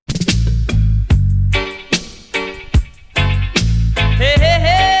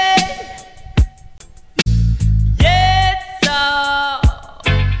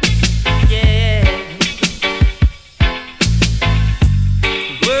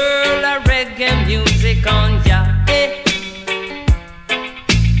music on ya. Eh.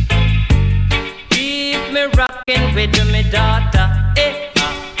 Keep me rocking with me daughter. Eh.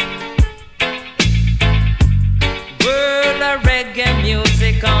 World of reggae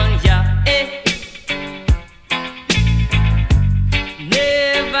music on ya. Eh.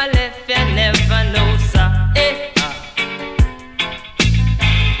 Never left ya, never know, sir. Eh.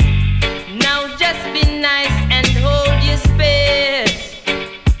 Now just be nice and hold your space.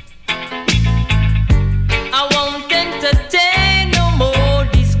 I won't entertain no more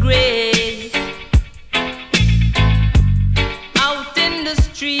disgrace. Out in the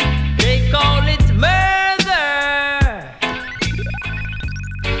street they call it murder.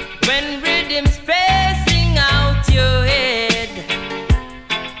 When rhythm's passing out your head,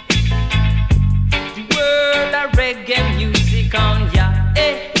 the world of reggae music on ya.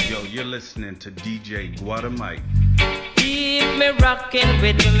 Eh. Yo, you're listening to DJ Guatemite. Keep me rocking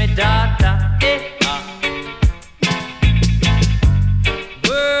with me daughter. Eh.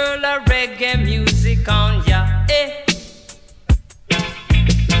 World of reggae music on ya. Eh.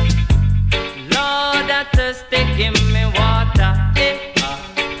 Lord, I thirsty, give me water. Eh.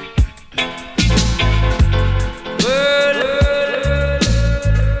 World,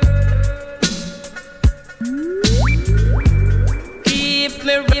 keep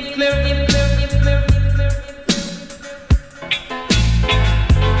me.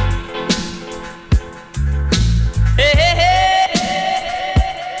 Hey, hey, hey.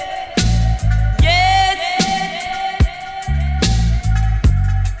 Yes.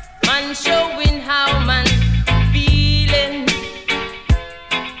 Man showing how man feeling.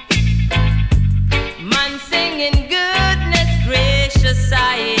 Man singing goodness gracious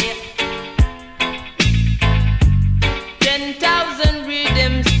I. 10,000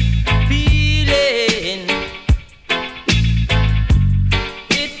 rhythms peeling.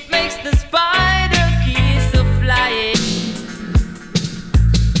 It makes the spider kiss a flying.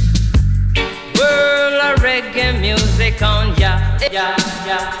 World of reggae music on ya. Yeah,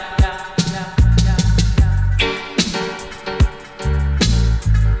 yeah.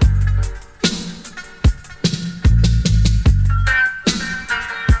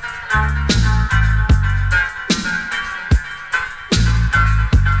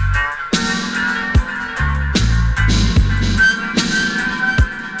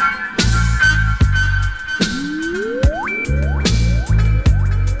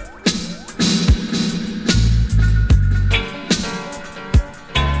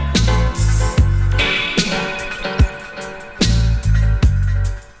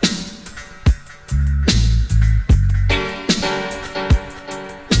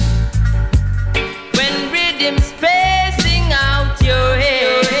 When rhythm's passing out your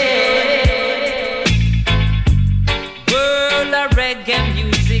head, world of reggae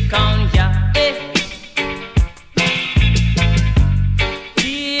music on ya. Eh.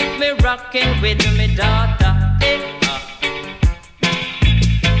 Keep me rocking with me daughter. Eh.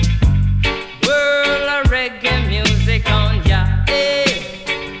 World of reggae music on ya. Eh.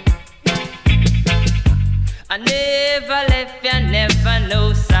 I never left ya, never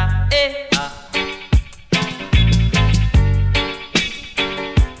know, sir. Eh.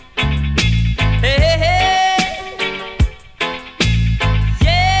 Hey, hey, hey.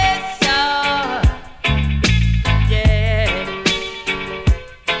 Yes, sir. Yeah.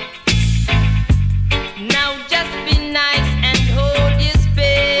 Now just be nice and hold your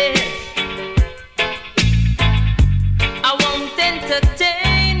space. I won't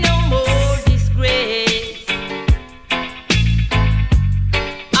entertain no more disgrace.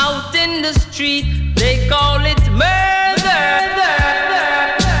 Out in the street they call it murder.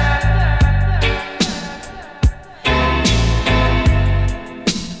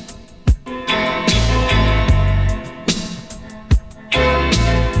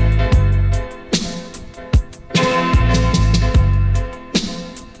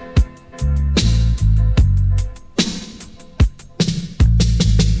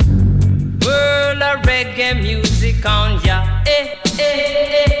 World of reggae music on ya. Eh, eh,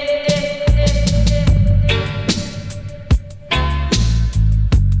 eh, eh, eh.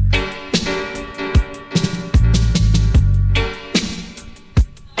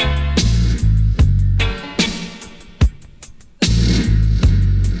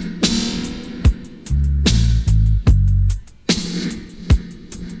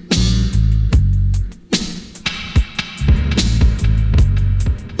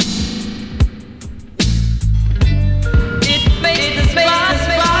 It makes the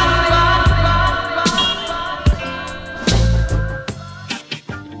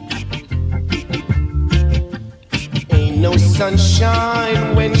Ain't no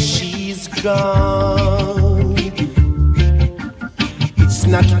sunshine when she's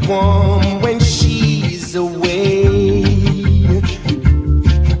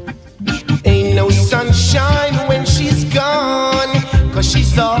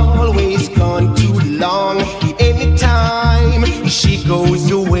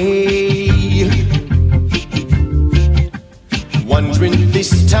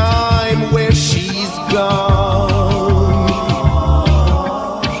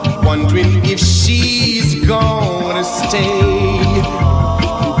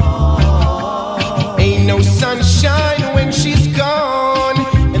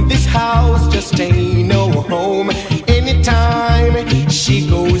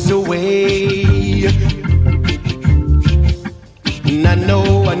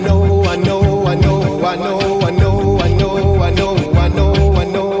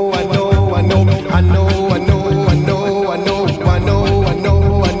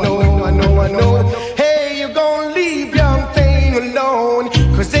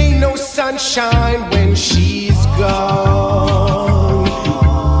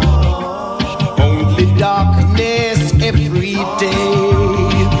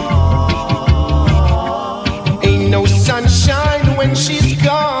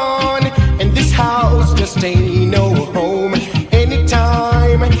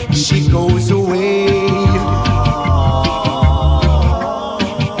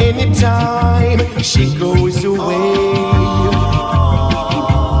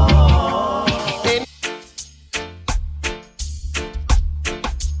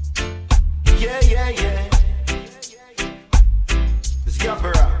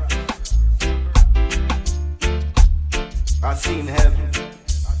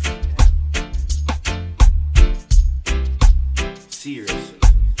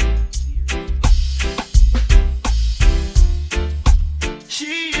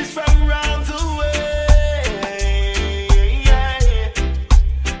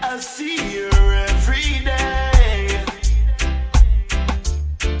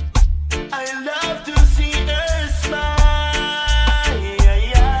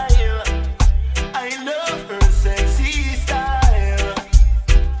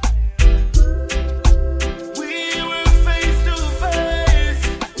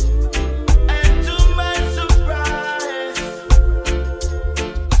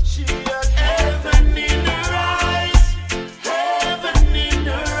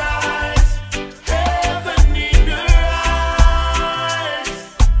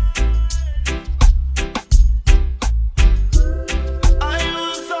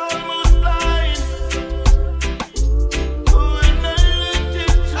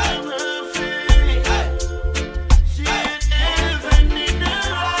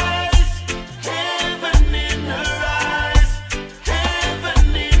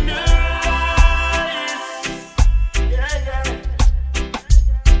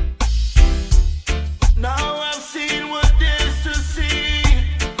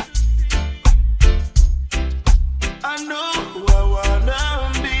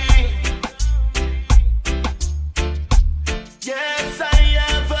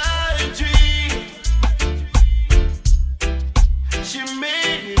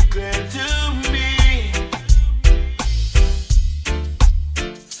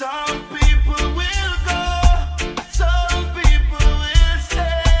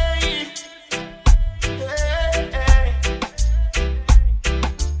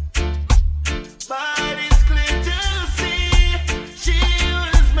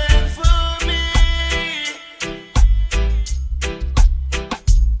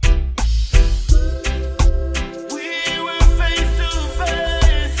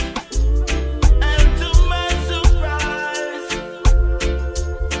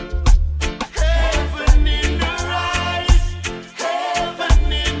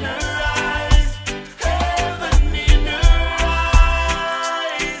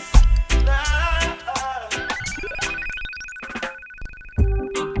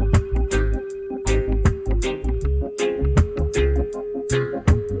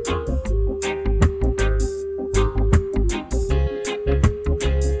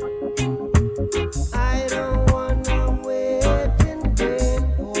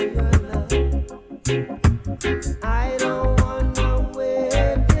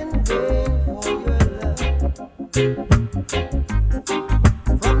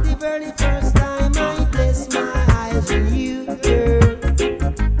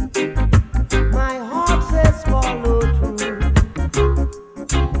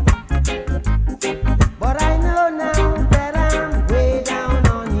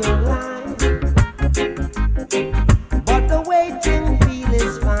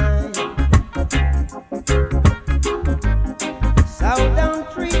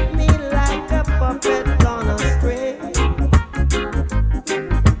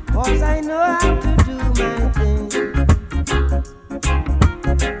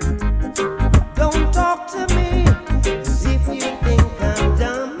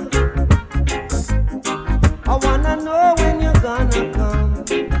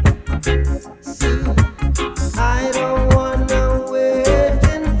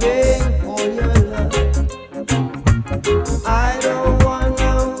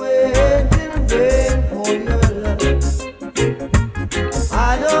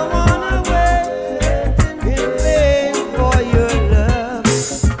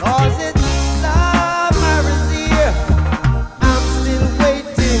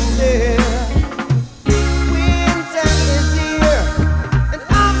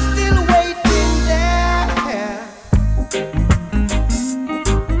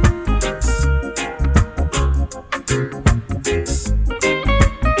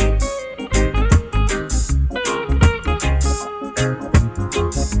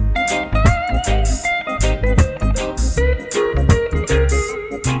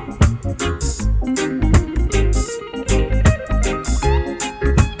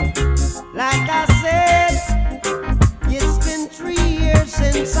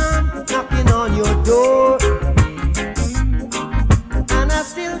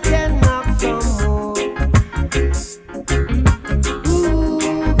still can knock some more. Ooh,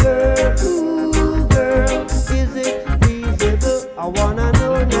 girl, is it feasible? I wanna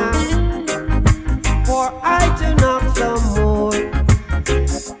know now. For I to knock some more.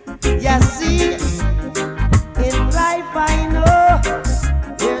 You see, in life I know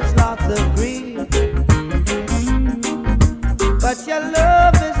there's lots of grief, but your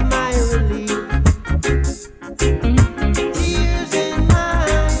love is my relief. Tears in my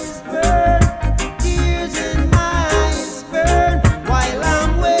eyes burn, tears in my eyes burn, while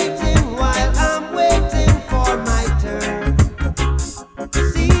I'm waiting for my turn.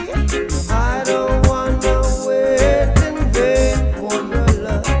 See, I don't wanna wait in vain for your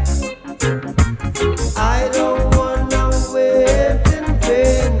love. I don't wanna wait in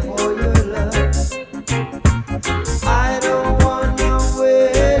vain for your love. I don't wanna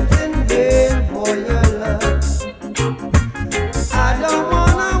wait in vain for your love. I don't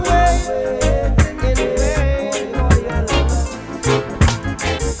wanna wait in vain for your love.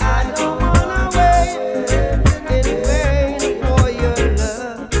 I don't wanna wait in vain for your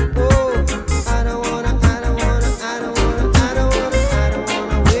love. Oh, I don't wanna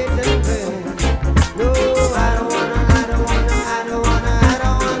wait in vain. No, I don't wanna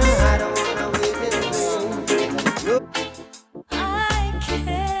wait in vain. No. I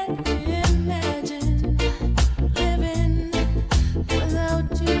can't imagine living without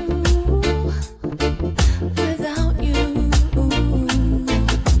you, without you.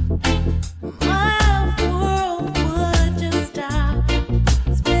 My world would just stop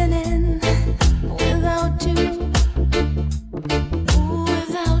spinning without you,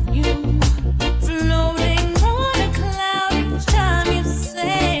 without you. Floating on a cloud each time you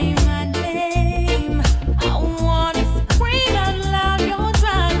say my name. I wanna scream out loud, you're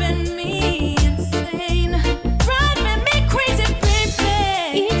driving me insane, driving me crazy,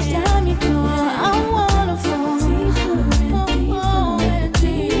 baby. Each time you call, I wanna fall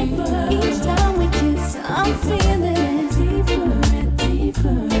deeper. Each time we kiss, I'm feeling it deeper and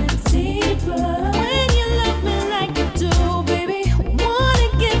deeper and deeper. When you love me like you do, baby, wanna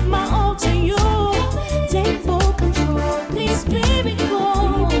give my all to you. Take full control, please, baby, go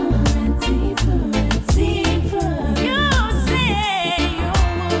deeper and deeper. You say you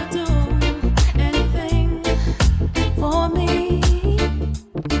will do anything for me,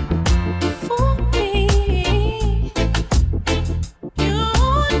 for me. You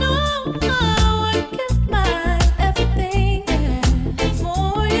know I would give my everything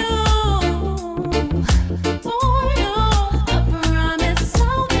for you, for you. I promise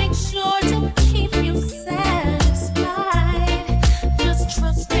I'll make sure to keep you satisfied. Just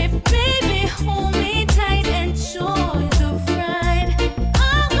trust me, baby, hold me tight, enjoy the ride.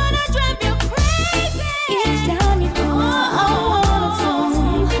 I'm gonna drive you crazy. Each time you call, I wanna fall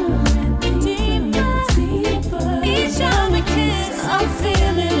deeper, deeper. Each time we kiss, I'm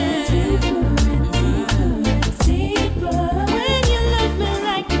feeling it deeper, deeper. When you love me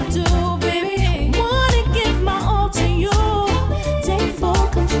like you do, baby, wanna give my all to you. Take full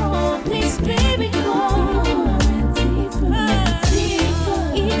control, please, baby, go deeper, deeper.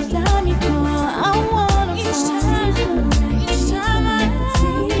 Each time you call, I wanna fall each time I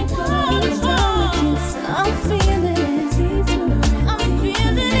deeper. Each time we kiss, I'm feeling it deeper, I'm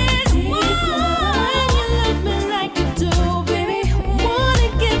feeling it deeper. When you love me like you do, baby, wanna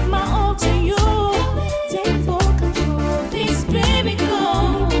give my all to you. Take full control, please, baby, go,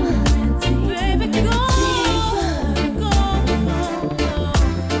 baby, go, go.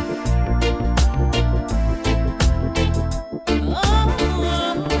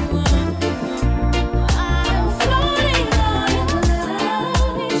 I'm floating on a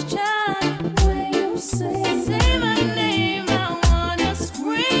cloud each time when you say my name. I wanna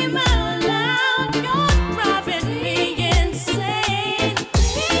scream out loud, you're driving me insane.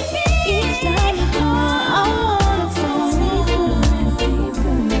 Each time you call, I wanna fall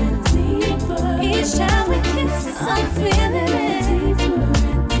deeper and deeper. Each time we kiss, I'm feeling it deeper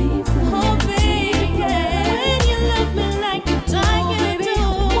and deeper. Oh, baby, yeah. When you love me like you do, baby,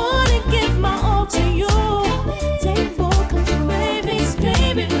 wanna give my all to you. Take full control, baby,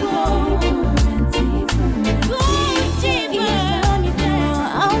 baby, go deeper, go deeper. Each time you call,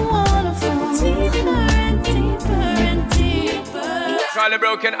 I wanna fall deeper and deeper and deeper. Charlie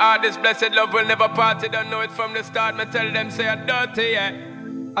broken heart, this blessed love will never part. They don't know it from the start. Me tell them say I'm dirty, yeah.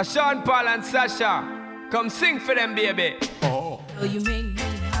 A Sean Paul and Sasha, come sing for them, baby. Though you make me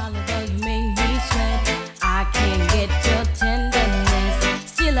holler, though you make me sweat, I can't get your tenderness.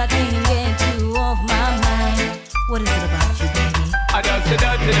 Still I can't get you off my mind. What is it about you, baby? I don't say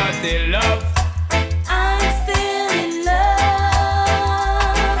dirty, dirty love. I'm still in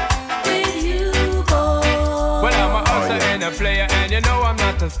love. a player, and you know I'm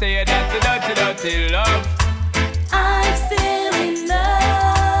not a stayer. That's a dirty, dirty love. I'm still in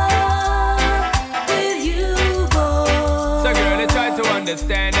love with you, boy. So girl, you try to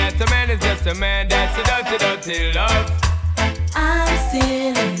understand that a man is just a man. That's a dirty, dirty love. I'm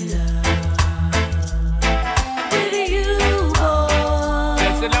still in love with you, boy.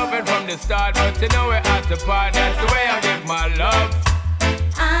 That's the loving from the start, but you know we're at the part. That's the way I give my love.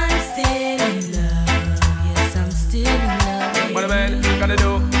 I'm still in love. Yes, I'm still in love. What a man gonna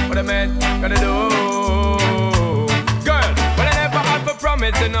do? What a man gonna do? Girl, when I never had for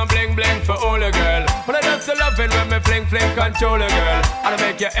promising, no bling bling for all a girl. When I just loving when me fling fling control a girl. And I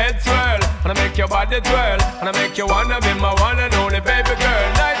make your head swirl, and I make your body twirl, and I make you wanna be my one and only baby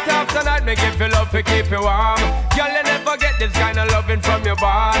girl. Night after night, me give you love to keep you warm. Girl, you never get this kind of loving from your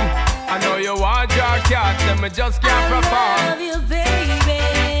bond. I know you want your cats, and me just can't perform. I love you, baby.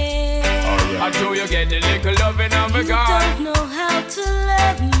 I know you get the little loving of a You God. don't know how to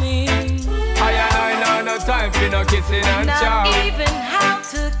love me. I know no time for no kissing and chow. Not even how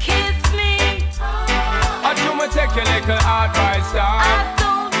to kiss me. I do me take your little advice down. I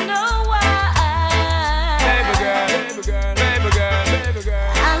don't know why. Baby girl, baby girl, baby girl, baby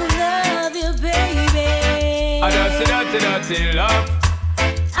girl. I love you, baby. I dirty, dirty, dirty love.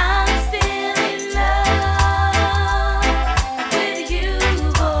 I'm still in love with you,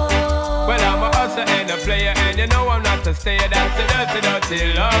 boy. Well, I'm a hustler and a player, and you know I'm not a stayer. That's a dirty,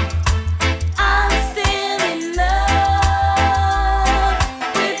 dirty love. I'm still in love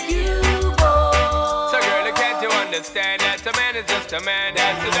with you, boy. So girl, can't you understand that a man is just a man?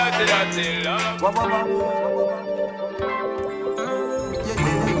 That's a dirty, dirty love.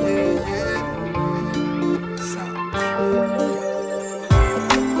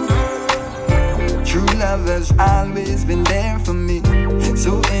 True love has always been there for me.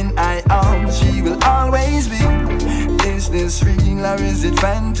 So in I arms she will always be. Is this real or is it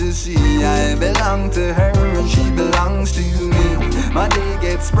fantasy? I belong to her and she belongs to me. My day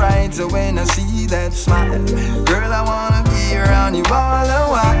gets brighter when I see that smile. Girl, I wanna be around you all the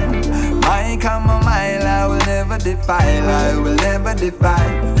while. My come a mile, I will never defile. I will never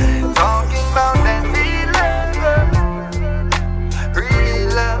defile. Talking about that real love, real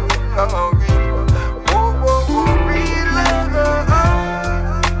love, oh, real.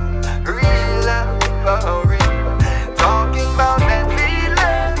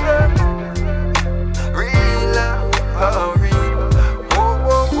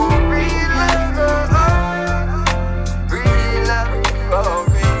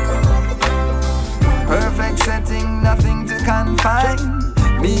 Confine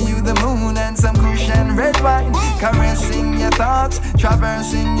me, you, the moon, and some cushion red wine. Caressing your thoughts,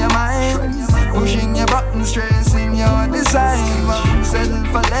 traversing your mind, pushing your buttons, tracing your design. Won't settle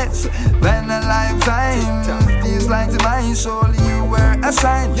for less than a lifetime. Feels like to my soul you were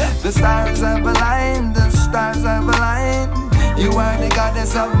assigned. The stars have aligned, the stars have aligned. You are the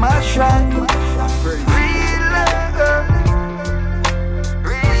goddess of my shrine. Real love,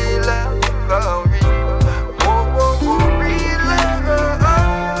 real love, oh.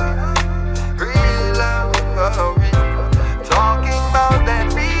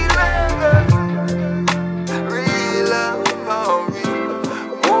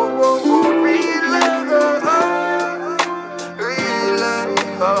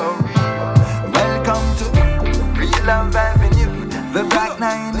 The black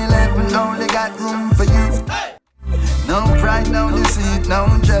 911 only got room for you. No pride, no deceit,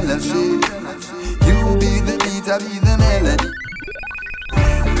 no jealousy. You be the beat, I be the melody.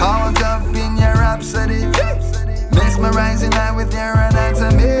 Caught up in your rhapsody, mesmerizing eye with your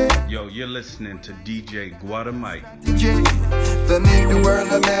anatomy. Yo, you're listening to DJ Guatemala. DJ, to make the world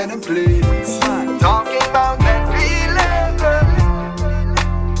a better place. Talking about that real love,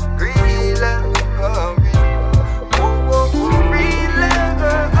 real love, oh.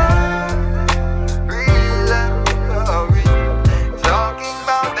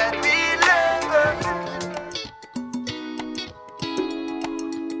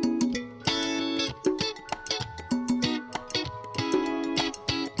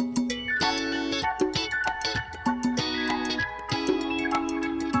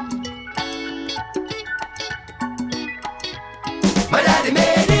 My daddy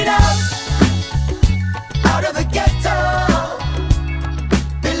made it out of the ghetto.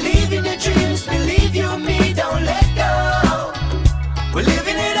 Believe in your dreams, believe you and me, don't let go. We're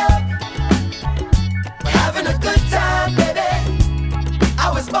living it up, we're having a good time, baby.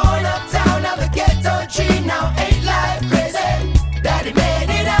 I was born uptown, now the ghetto tree, now ain't life crazy. Daddy made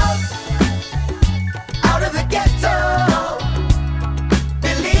it out of the ghetto.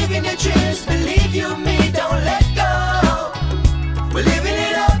 Believe in your dreams, believe you and me, don't let go.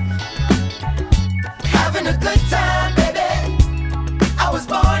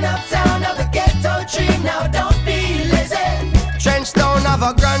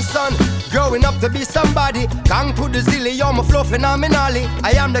 grandson. Growing up to be somebody, gang to the zilly, you're my flow phenomenally.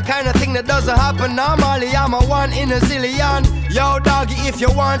 I am the kind of thing that doesn't happen normally. I'm a one in a zillion. Yo doggy, if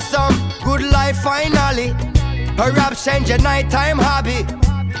you want some good life finally, perhaps change your nighttime hobby.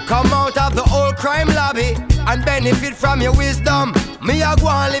 Come out of the old crime lobby and benefit from your wisdom. Me a go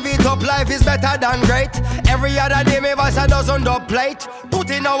and live it up, life is better than great. Every other day me voice a dozen dub plate. Put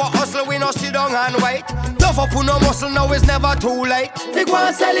in our hustle, we no sit down and wait. Tough up on no muscle, now it's never too late. We go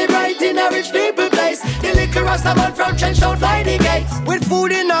and celebrate in a rich people place. The little rasta man from Trench don't fly the gates. With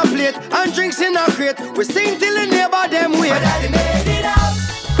food in our plate and drinks in our crate, we sing till the neighbor them wait. My daddy made it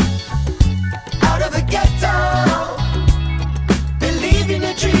out of the ghetto. Believe in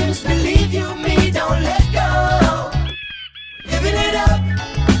your dreams, believe you me, don't let go. Living it up,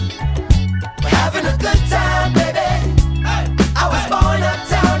 we're having a good time, baby. I was born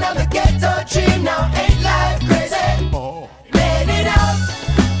uptown, I'm the ghetto dream, now ain't life crazy. Made it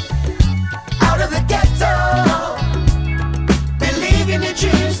out of the ghetto. Believe in your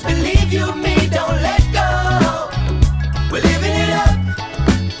dreams, believe you me, don't let go. We're living it up,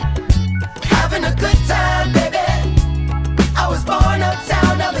 we're having a good time, baby. I was born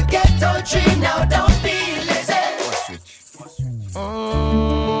uptown, I'm the ghetto dream, now don't be lazy.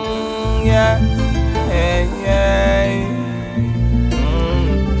 Yeah, yeah, yeah.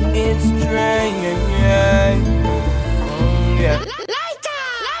 It's strange, yeah, yeah.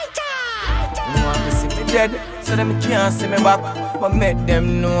 You want to see me dead, so them can't see me back. But make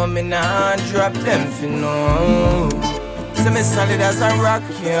them know me nah drop them for no. See me solid as a rock,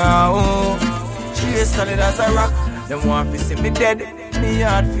 yeah. She is solid as a rock. Them want to see me dead, me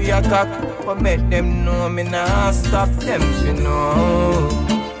hard for your cock. But make them know me nah stop them for no.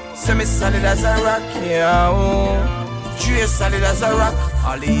 See me solid as a rock, yeah. Tree solid as a rock.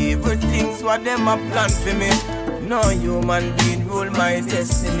 All the evil things what them a plan for me. No human being rule my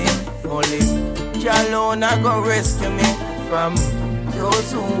destiny. Only Jah alone a go rescue me from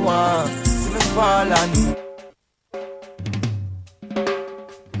those who want see me fall on.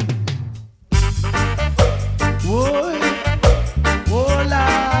 Whoa, whoa, la,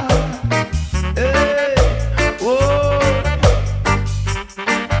 hey, whoa,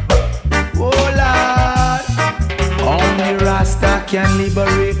 whoa, la. Only Rasta can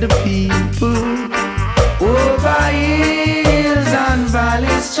liberate the people over hills and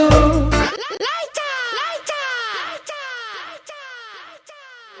valleys too.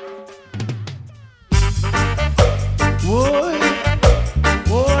 Whoa,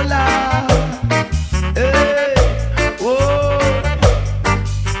 whoa, la.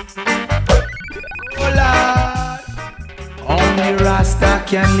 Only Rasta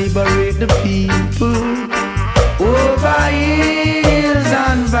can liberate the people over hills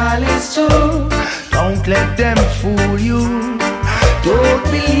and valleys too. Don't let them fool you. Don't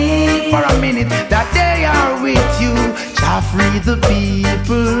believe for a minute that they are with you. Jah free the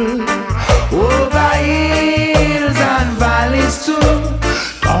people over hills and valleys too.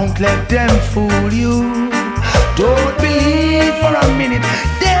 Don't let them fool you. Don't believe for a minute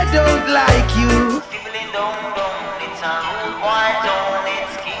they don't like you.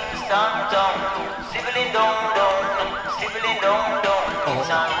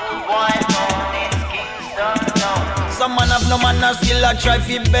 Some man have no man and still a try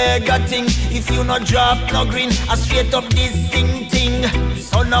fi beg a thing. If you no drop no green, a straight up this sing thing.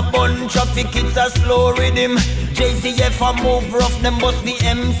 Son a bun traffic, it's a slow rhythm. JCF a move rough, them bust the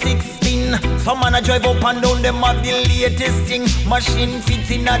M16. Some man a drive up and down, them have the latest thing. Machine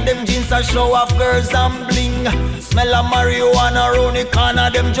fits in at them jeans a show off girls and bling. Smell of marijuana round the corner,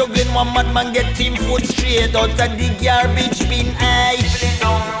 them juggling. One madman get team foot straight out of the garbage bin. Aye.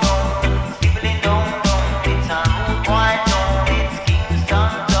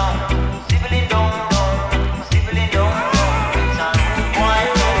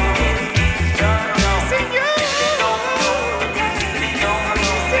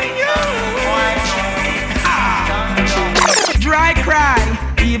 Dry cry,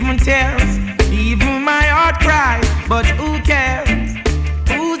 even tears, even my heart cries. But who cares?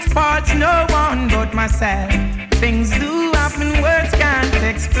 Whose fault's no one but myself. Things do happen, words can't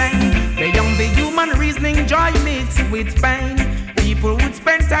explain. Beyond the human reasoning, joy mixed with pain. People would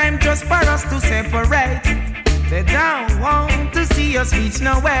spend time just for us to separate. They don't want to see us reach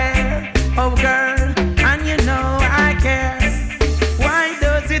nowhere. Oh girl, and you know I care. Why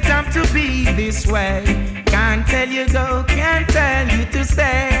does it have to be this way? Can't tell you go, can't tell you to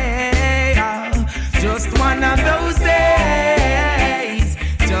stay. Oh, just one of those days.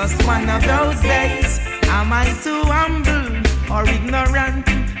 Just one of those days. Am I too humble or ignorant?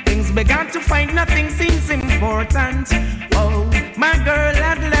 Things began to find nothing seems important. Oh, My girl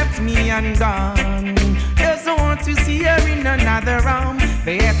had left me and gone. Doesn't want to see her in another room.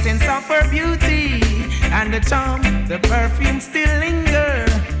 The essence of her beauty and the charm, the perfume still linger.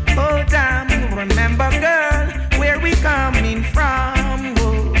 Oh damn, remember girl, where we coming from.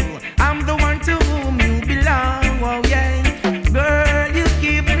 Oh, I'm the one to whom you belong. Oh yeah, girl, you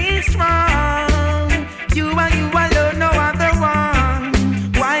keep me strong. You alone, no other one.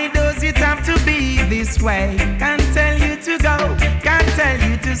 Why does it have to be this way? Can't tell you to go, can't tell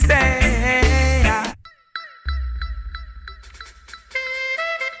you to stay.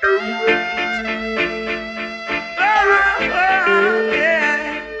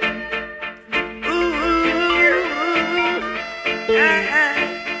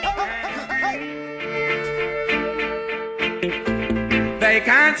 They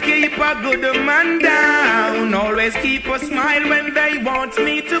can't keep a good man down. Always keep a smile when they want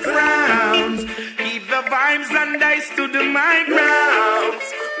me to frown. Keep the vibes and I stood my ground.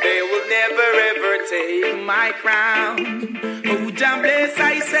 They will never ever take my crown. Oh, Jah bless,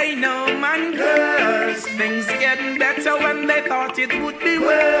 I say no man curse. Things getting better when they thought it would be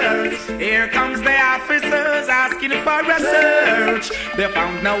worse. Here comes the officers asking for a search. They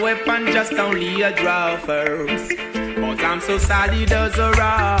found no weapon, just only a draw first. But I'm so solid as a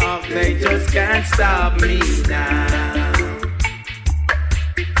rock, they just can't stop me now.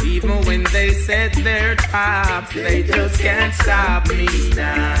 Even when they set their traps, they just can't stop me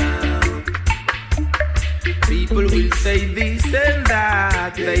now. People will say this and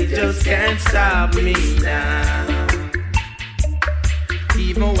that, they just can't stop me now.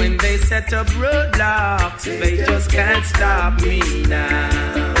 Even when they set up roadblocks, they just can't stop me now.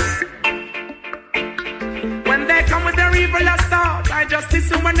 When they come with their evil thoughts, I just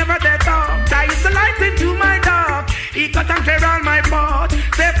listen whenever they talk. I use the light into my dark. He cut and clear all my path.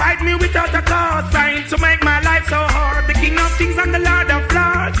 They fight me without a cause, trying to make my life so hard. The King of Kings and the Lord of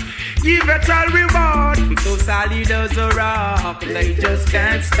Lords, give it all reward. I'm so solid as a rock, they just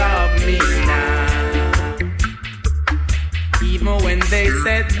can't stop me now. Even when they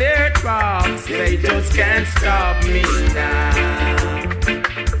set their traps, they just can't stop me now.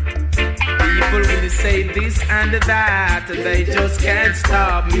 People will say this and that, they just can't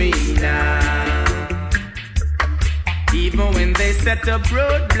stop me now. Even when they set up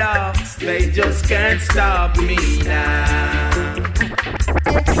roadblocks, they just can't stop me now.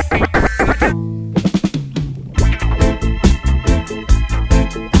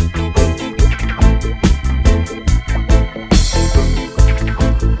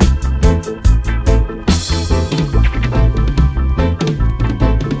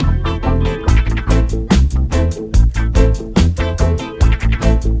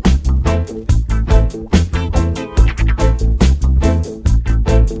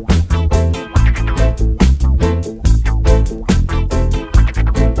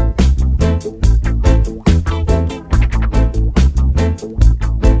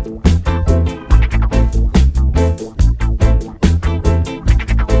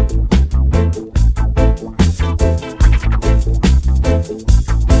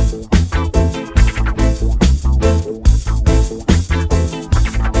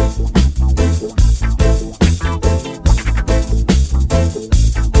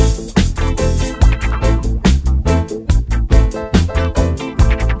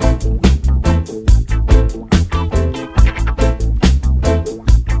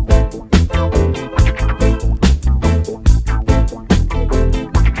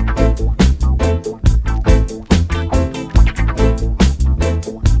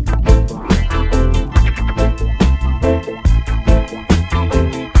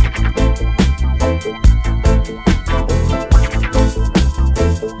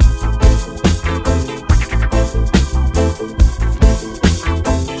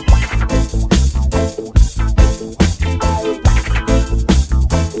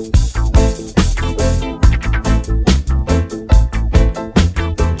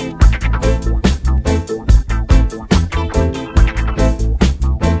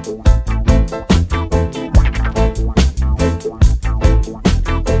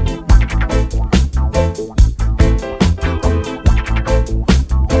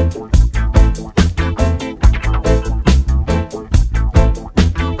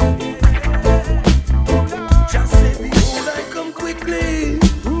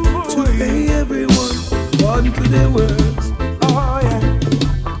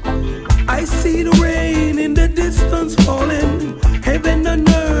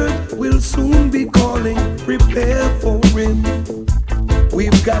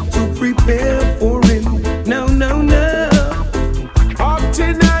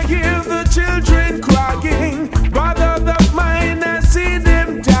 Often I hear the children crying, bother the mind and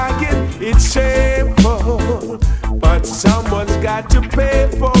shameful, but someone's got to pay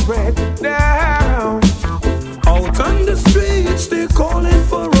for it now. Out on the streets, they're calling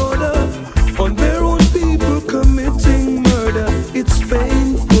for order on their own people committing murder. It's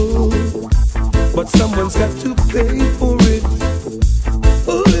painful, but someone's got to pay for it.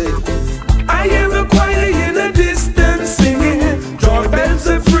 I hear the choir in the distance singing, doorbells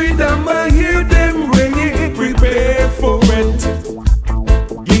of freedom, I hear them ringing. Prepare for it,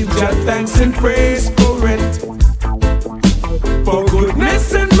 give Jah thanks and praise for it. For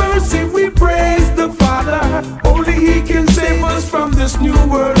goodness and mercy we praise the Father. Only He can save us from this new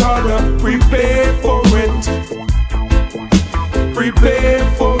world order. Prepare for it, prepare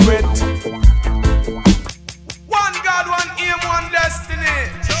for it. One God, one aim, one destiny.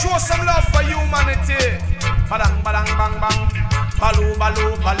 Show some love for humanity. Badang, badang, bang, bang. Balu,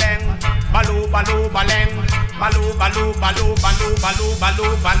 balu, baleng. Balu, balu, baleng. Balu, balu, balu, balu, balu, balu,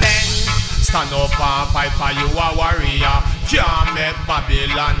 baleng. Stand up and fight for you a warrior. Can't make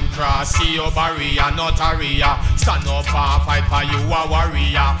Babylon cross, see your barrier, not a area. Stand up and fight for you a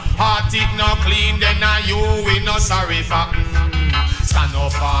warrior. Heart it not clean, then you we no sorry for. Stand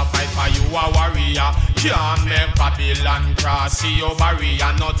up and fight for you a warrior. Can't make Babylon cross, see your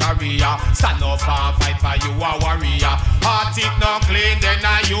barrier, not a area. Stand up and fight for you a warrior. Heart it not clean, then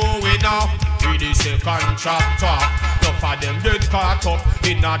you we no. Read the second chapter. Enough of them get caught up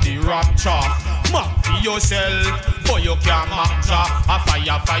in the rapture. Map for yourself, for you can't matter. A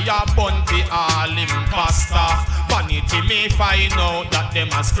fire burn for all imposter. Vanity may find out that them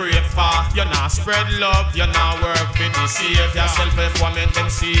a scraper. You not spread love, you not work for the savior. Self-employment them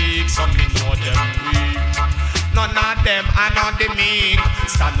seek, some me know them weak. None of them are not the meek.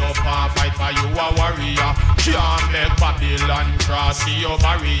 Stand up and fight for you a warrior. Can't make Babylon cross, see your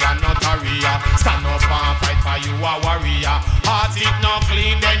barrier, not a rear. Stand up and fight for you a warrior. Heart it not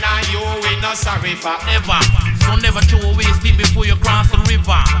clean, then you we not sorry forever. So never throw away sleep before you cross the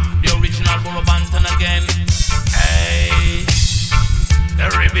river. The original Borough Banton again. Hey,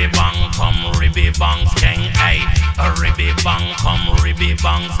 ribby bang come, ribby bang skeng. Hey, ribby bang come, ribby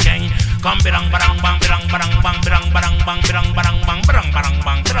bang skeng. Come birang barang bang birang barang bang birang barang bang birang barang bang birang barang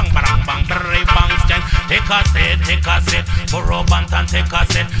bang birang barang bang ribby bang skeng. Take a set. Borough Banton take a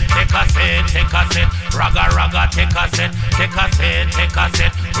set. Raga take a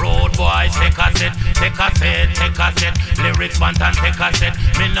set. Road boys take a set. Lyrics Banton take a set.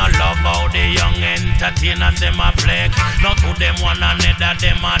 Me no love how the young entertainers them a flex. Not to them one another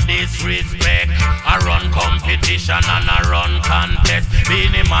them a disrespect. I run competition and I run contest.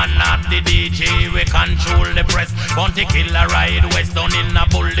 Being a man not the DJ, we control the press. Bounty killer ride west down in a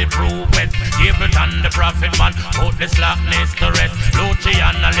bulletproof vest. Capleton the prophet man, put the slackness to rest.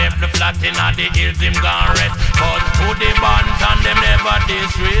 Luciano left the flat in the hills, him gone rest. But to the Banton them never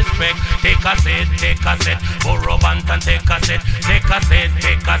disrespect. Take a set. Borough Banton take a set.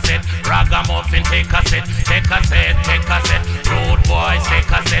 Ragamuffin take a set. Road boys take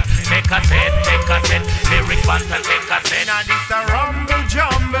a set. Lyric Banton take a set. Now this a rumble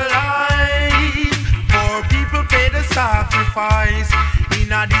jumble life. Poor people pay the sacrifice.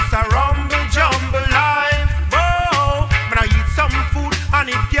 Inna this a rumble jumble life. Oh, but I eat some food and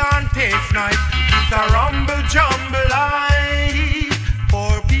it can't taste nice. This a rumble jumble life.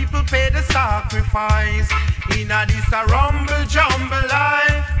 Poor people pay the sacrifice. Inna this a rumble jumble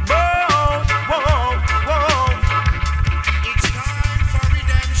life. Whoa. It's time for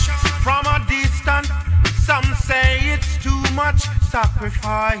redemption. From a distance, some say it's too much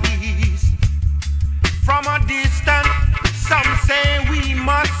sacrifice. From a distance, some say we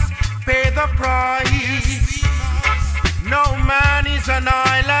must pay the price. No man is an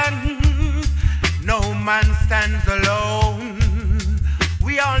island, no man stands alone.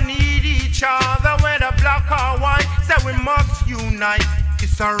 We all need each other, whether black or white, so we must unite.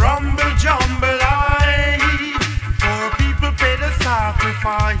 It's a rumble jumble life. Poor people pay the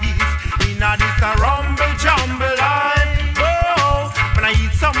sacrifice. Inna this a rumble jumble life. Oh, when I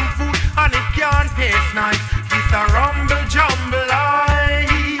eat some food and it can't taste nice. This a rumble jumble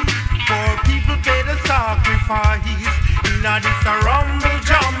life. Poor people pay the sacrifice. Inna this a rumble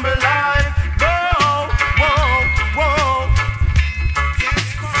jumble life. Whoa.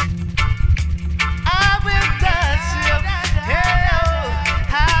 I will touch you. Hello,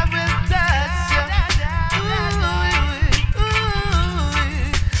 I will touch you.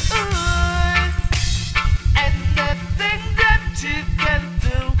 And the thing that you can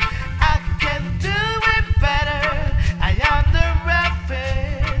do, I can do it better. I am the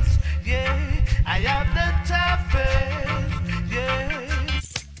roughest, yeah. I am the toughest, yeah.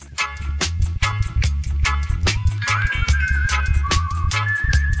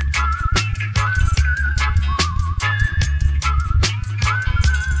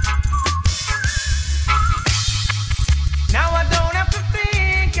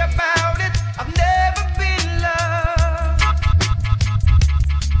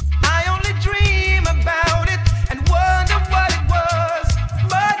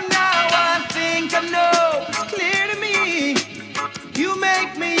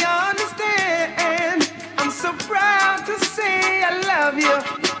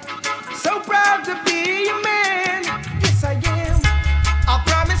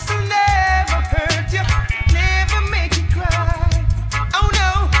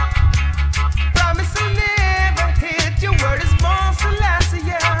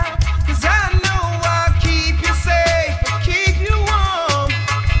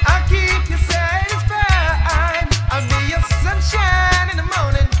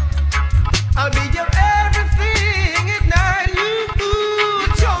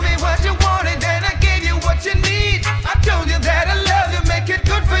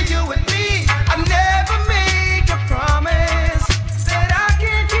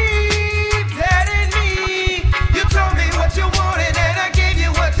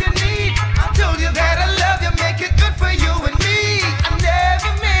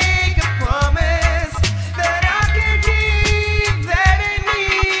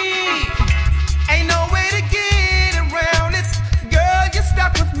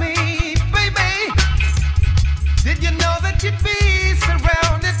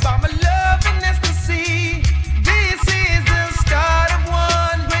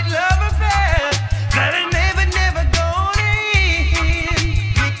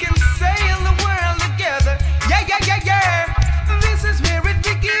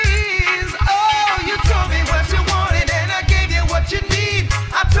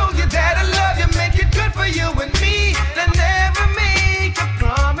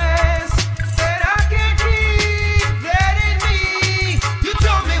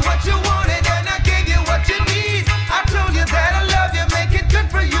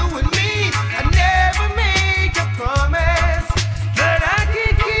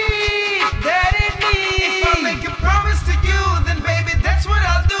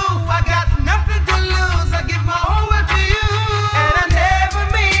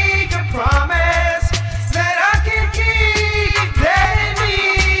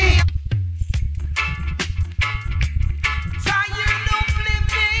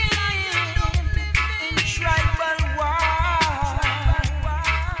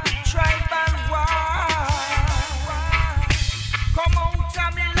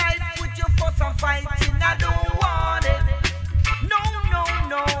 I'm fighting, I don't want it. No, no,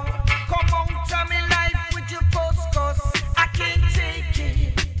 no. Come out of my life with your cause I can't take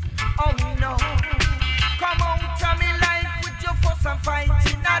it. Oh no. Come out of my life with your fuss and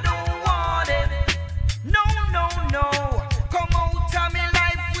fighting, I don't want it. No, no, no. Come out of my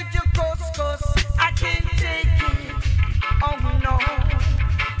life with your cause I can't take it. Oh no.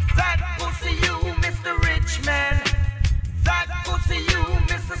 That pussy you, Mr. Rich Man. That pussy you,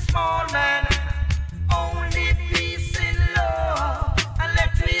 Mr. Small Man. Only peace in love, and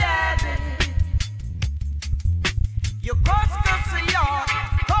let me have it. You cost us a yard,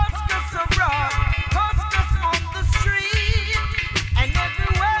 cost us a rock, cost us on the street, and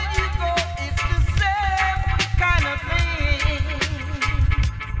everywhere you go it's the same kind of thing.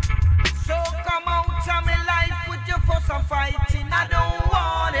 So come out of my life with your fuss and fighting, I don't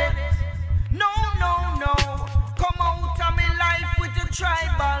want it. No, no, no. Come out of my life with your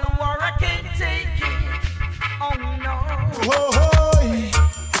tribal war, I can't take it. Oh no. Whoa,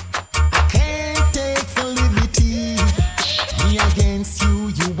 I can't take the liberty. Me against you,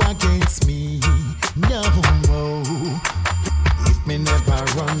 you against me. No, if me never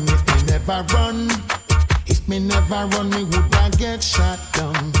run, if me never run, if me never run, me would I get shot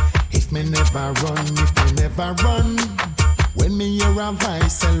down. If me never run, if me never run, when me hear a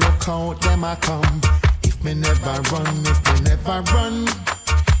voice say look out, them I come. If me never run, if me never run,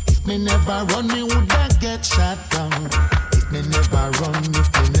 if me never run, me woulda get shot down. If me never run, if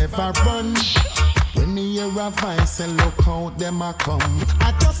me never run, when me hear a voice say look out, them I come.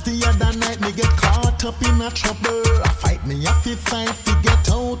 I just the other night me get caught up in a trouble. I fight me a fi fight fi get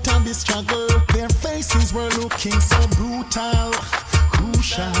out of the struggle. Their faces were looking so brutal,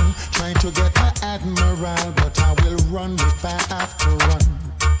 crucial, trying to get my admiral, but I will run if I have to run.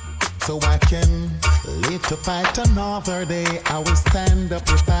 So I can live to fight another day. I will stand up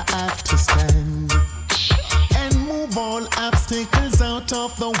if I have to stand, and move all obstacles out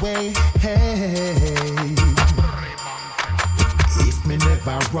of the way. Hey. If me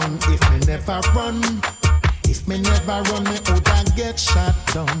never run, if me never run, if me never run, me woulda get shot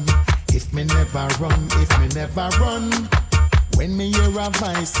down. If me never run, if me never run, when me hear a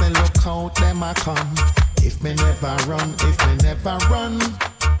voice say look out, them I come. If me never run, if me never run,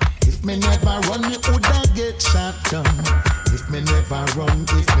 if me never run, me woulda get shot down. If me never run,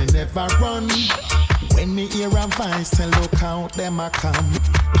 if me never run, when me hear a voice say look out, them I come.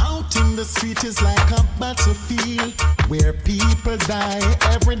 Out in the street is like a battlefield where people die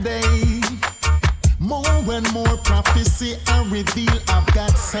every day. More and more prophecy I reveal. I've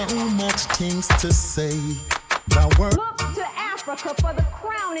got so much things to say. The word. Look to Africa for the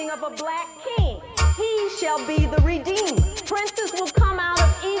crowning of a black king. He shall be the redeemed. Princes will come out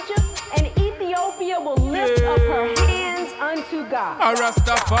of Egypt, and Ethiopia will lift up her hands unto God. A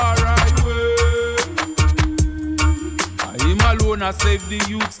Rastafari way. I him alone I save the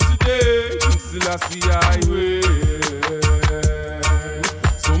youths today. Selassie highway.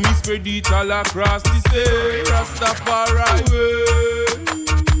 So me spread it all across the sea. Rastafari way.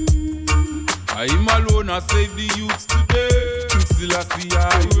 I him alone I save the youths today. Selassie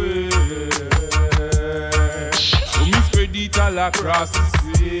highway. So me spread it all across the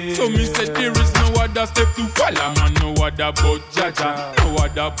sea. So me said there is no other step to follow, man, no other but Jaja, no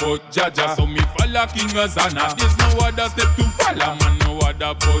other but Jaja. So me follow King Azana. There's no other step to follow, man, no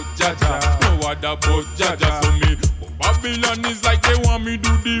other but Jaja, no other but Jaja. So me Babylon is like they want me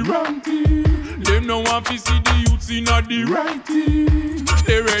do the wrong thing. Them no want to see the youths in the right thing.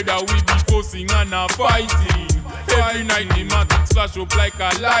 They rather we be forcing and a fighting. Every night the matrix flash up like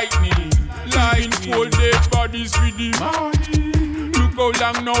a lightning. Lying cold dead bodies with the money. Look how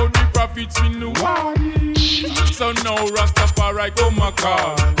long now the prophets in the warning. So now Rastafari come a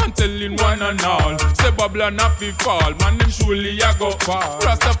call and telling one and all, say Babylon a fi fall, man them surely a go far.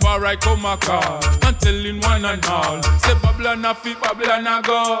 Rastafari come a call and telling one and all, say Babylon a fi, Babylon a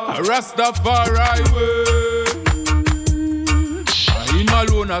go. Rastafari way. Him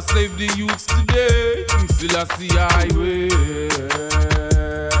alone a save the youths today. King Selassie highway.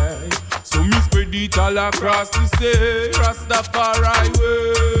 So me spread it all across the sea. Rastafari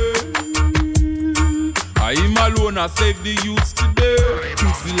way. I him alone a save the youths today.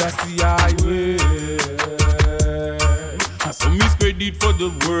 King Selassie highway. So me spread it for the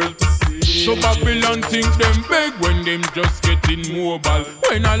world to see. So Babylon think them big when them just getting mobile.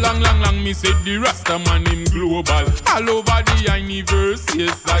 When a long me say the Rasta man him global. All over the universe,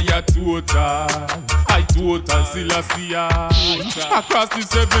 yes I a total Selassie. Across the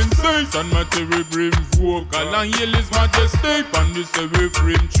seven seas and my terrible vocal. And yell is majesty on the seven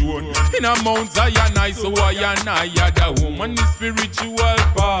frame throne. In a Mount Zion I so I and I had a home and the spiritual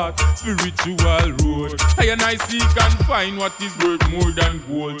part. path, spiritual road. I and I seek and find what is worth more than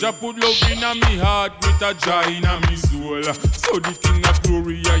gold. Jah put love in a me heart with a joy in a me soul. So the King of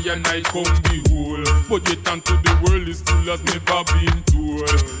Glory I and I come behold. But yet unto the world is full as never been told.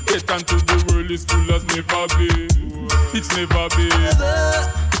 Yet unto the world is full as never been. It's never been.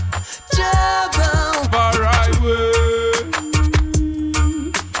 Far highway.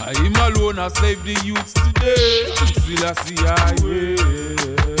 I am alone, I save the youths today. Still I see highway.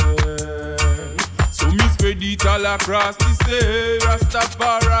 So me spread it all across the sea.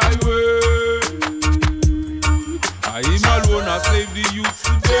 Rastafari way. I am alone, I save the youths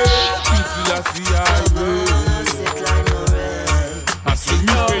today. Still I see highway. I see me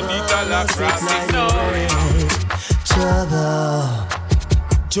spread it all across the sea.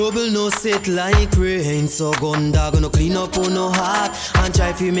 Trouble no set like rain, so gun dog gonna clean up on no heart and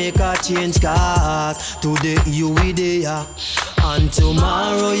try to make a change, cause today you will there and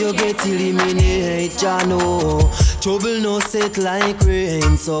tomorrow you get eliminated, ya know. Trouble no set like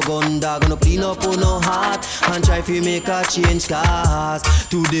rain, so gun dog gonna clean up on no heart and try to make a change, cause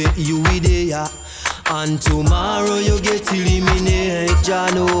today you will there and tomorrow you get eliminated, ya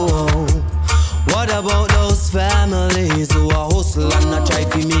know. What about those families who are hustle and not try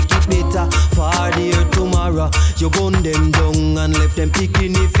to make it better for their tomorrow? You gun them down and left them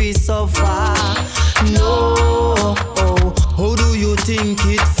picking if it's so far. No, how do you think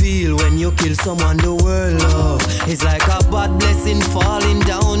it feel when you kill someone the world love? It's like a bad blessing falling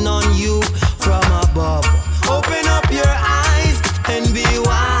down on you from above. Open up your eyes and be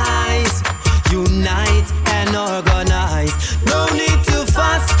wise. Unite and organize. No need to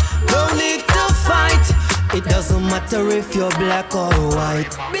fuss, no need to fight. It doesn't matter if you're black or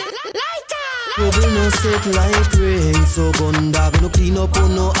white. Trouble no set like rain, so gun dog no clean up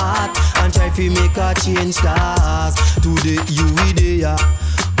on no heart and try to make a change, cause today you will there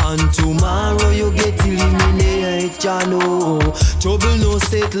and tomorrow you get eliminated, ya know. Trouble no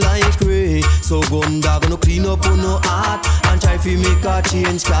set like rain, so gun dog no clean up on no heart and try to make a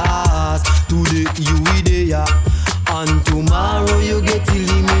change, cause today you will there and tomorrow you get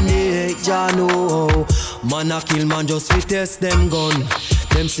eliminated, ya know. Man a kill man just fi test them gun.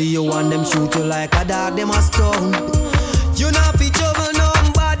 Them see you and them shoot you like a dog, them a stone. You not fi trouble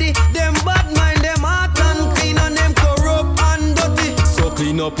nobody. Them bad mind, them heart and clean and them corrupt and dirty. So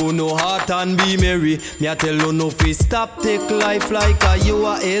clean up on no heart and be merry. Me a tell you no fi stop take life like a you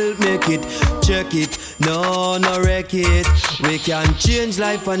a help make it. Check it, no wreck it. We can change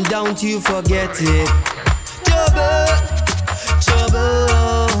life and down till you forget it.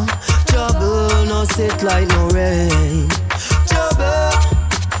 Trouble, no sit like no rain.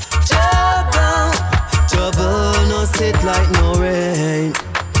 Trouble, no sit like no rain.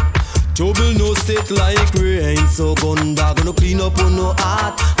 Trouble no sit like rain, so gun dog no clean up on no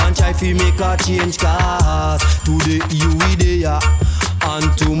heart and try to make a change, cause today you will there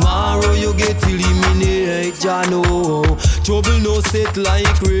and tomorrow you get eliminated, ya know. Trouble no set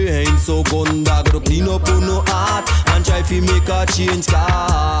like rain, so gun dog no clean up on no heart and try to make a change,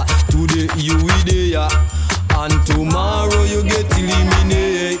 cause today you will there and tomorrow you get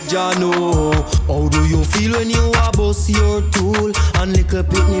eliminated, ya know. How do you feel when you a bust your tool and little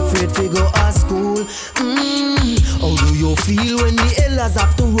pitney afraid to go to school? How do you feel when the elders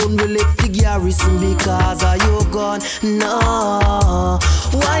have to run with left the garrison because of your gun? No,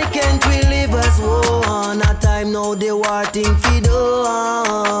 why can't we live as one? A time now the war thing fi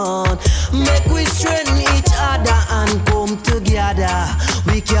done. Make we strengthen each other and come together.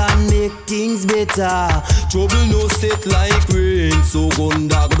 We can make things better. Trouble no set like rain, so gun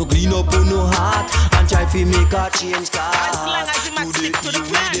dog no clean up on no heart and try to make a change, cause today you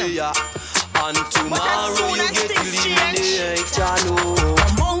will there and tomorrow you get eliminated, ya know.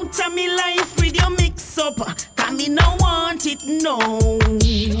 Come out of me life with your mix up, cause me no want it, no.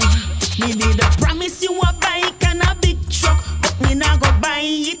 Me did a promise you a bike and a big truck, but me not go buy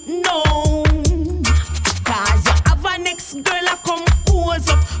it, no. Cause you have a next girl a come pose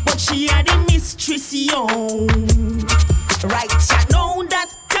up, but she had the mistress, yo. Right, you know that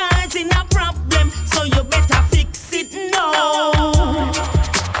causing a problem, so you better fix it, no.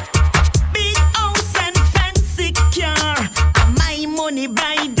 Big house and fancy car, and my money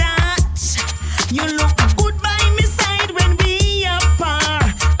buy that. You look good by me side when we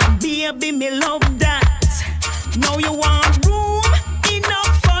apart, and baby me love that. Now you want room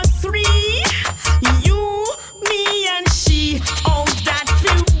enough for three, you, me and she. Oh, that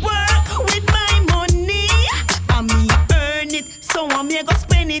will work with my money, and me earn it, so I'm here go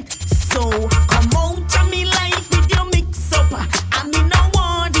spend it. So come out of me life with your mix up, and me no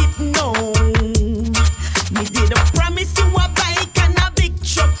want it, no. Me did a promise you a bike and a big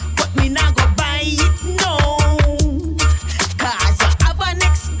truck,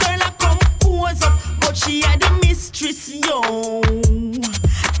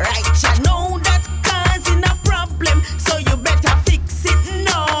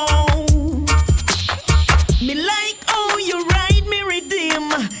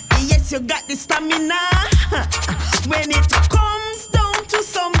 you got the stamina. When it comes down to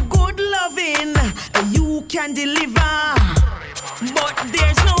some good loving, you can deliver. But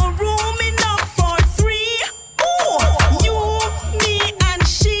there's no room enough for three. Ooh, you, me, and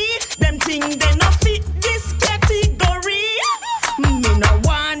she. Them things they no fit this category. Me no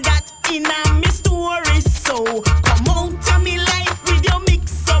want that in a me story. So come out of me life with your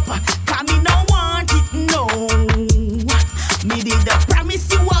mix up. Cause me no want it, no. Me did the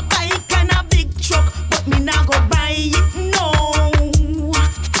promise you a bike and a big truck, but me not go buy it, no.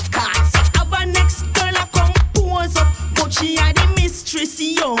 Cause you have a next girl a come pose up, but she had the mistress,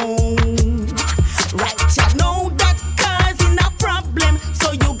 yo. Right, you know that causing a problem,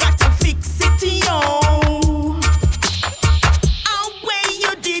 so you got to fix it, yo. How way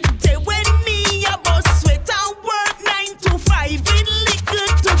you did it when me a boss sweat and work 9 to 5 with liquor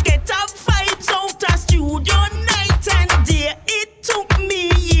to get a vibes out of studio night and day. It took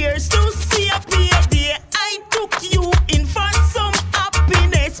me years to see a payday. I took you in for some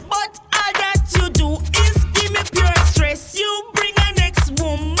happiness, but all that you do is give me pure stress. You bring a next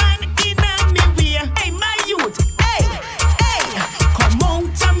woman in a me way. Hey, my youth, hey, come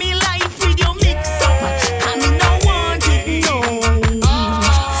out of me life with your mix up. Cause me no want it, no.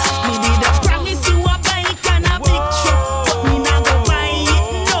 Me did a promise you a bike and a big truck, but me not go buy it,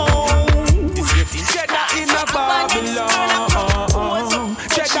 no. This getting cheddar in a Babylon.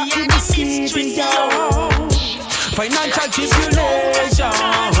 Cheddar in the city, financial tribulation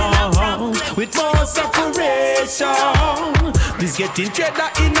with more separation. This getting cheddar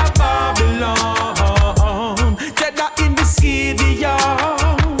in a Babylon. Cheddar in the city,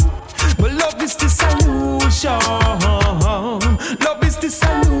 but love is the solution. Love is the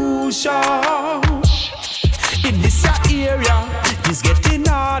solution. In this area, it's getting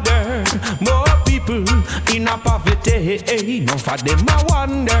harder. More people in a poverty. None for them I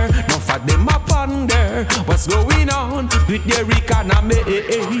wonder, none for them I ponder what's going on with their economy.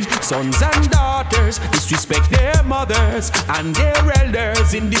 Sons and daughters disrespect their mothers and their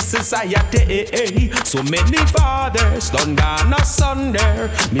elders in this society. So many fathers done gone asunder,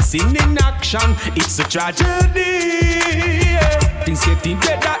 missing in action. It's a tragedy. Things getting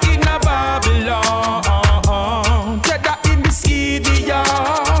better in a Babylon. Cheddar in the city,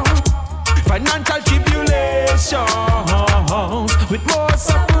 financial tribulations with more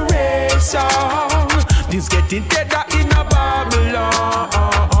separation. Things getting cheddar in a Babylon.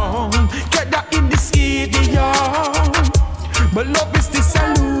 Cheddar in the city, but love is the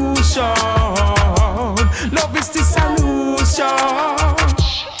solution. Love is the solution.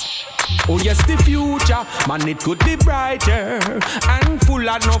 Oh yes, the future, man, it could be brighter and full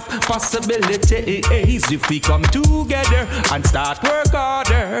enough possibilities if we come together and start work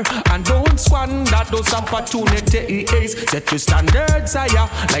harder and don't squander those opportunities. Set your standards higher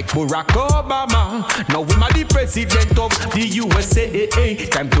like Barack Obama. Now we're the president of the USA.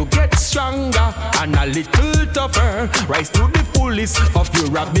 Time to get stronger and a little tougher. Rise to the fullest of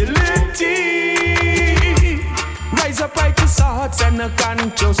your ability. Rise up righteous hearts and a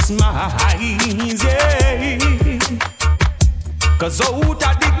conscious minds, yeah. Cause out of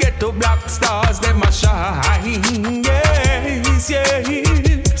the ghetto black stars, them a shine, yes,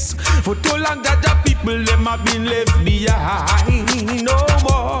 yes. For too long that the people, them have been left behind. No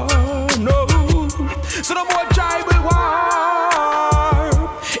more, no. So no more tribal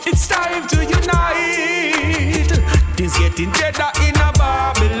war. It's time to unite. Things getting cheddar in a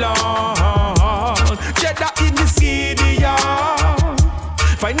Babylon. Cheddar in the city,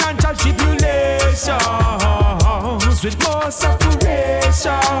 financial tribulations with more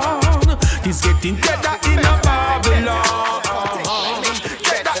separation. He's getting cheddar in a Babylon.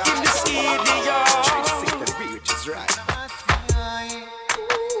 Cheddar in the city,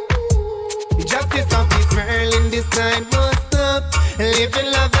 Justice of this world in this time must stop. Live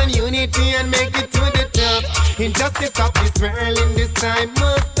in love and unity and make it to the top. Injustice of this world in this time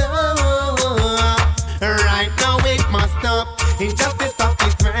must stop. Right now it must stop. Injustice of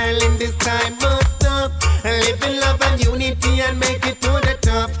this world in this time must stop. Live in love and unity and make it to the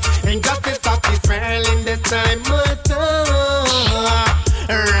top. Injustice of this world in this time must stop.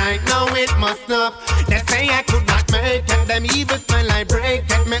 Right now it must stop. They say I could not make it. Them evil smell I break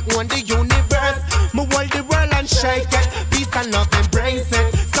it. Me own the universe. Me hold the world and shake it. Peace and love embrace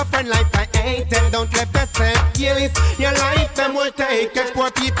it. Suffering life I hate it. Don't let yourself use your life, them will take it. Poor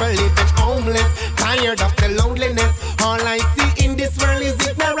people living homeless, tired of the loneliness. All I see in this world is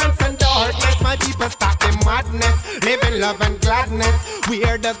ignorance and darkness. My people stuck in madness, live in love and gladness.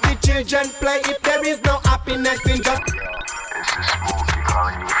 Where does the children play if there is no happiness in just? This is Smokey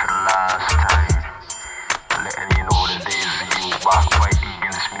calling you for the last time, letting you know the days of you walk quite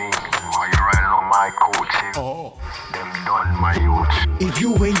against me. If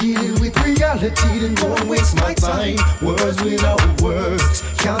you ain't dealing with reality, then don't waste my time. Words without words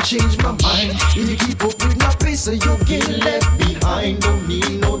can't change my mind. If you keep up with my pace, so you get left behind. Don't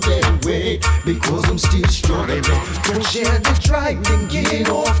need no dead weight, because I'm still struggling. Don't share the drive, then get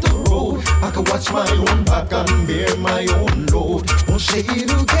off the road. I can watch my own back and bear my own load. Don't say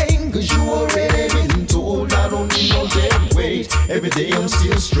it again, cause you already been told. I don't need no dead weight, every day I'm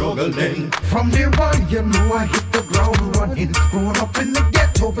still struggling. From day one, you know I hit the ground running. Growing up in the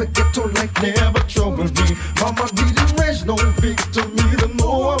ghetto, but ghetto life never troubled me. Mama didn't raise no victory, to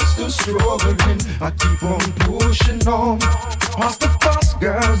know I'm still struggling. I keep on pushing on, past the fast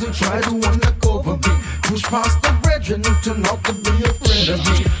girls who try to undercover me. Push past the brethren who turn out to be a friend of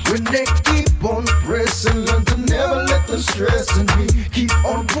me. When they keep on pressing, learn to never let them stressing me. Keep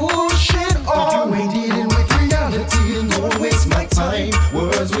on pushing on. If you ain't dealing with reality, then don't waste my time.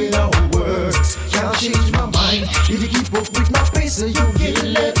 Words without words can't change my mind. If you keep up with my pace, so you get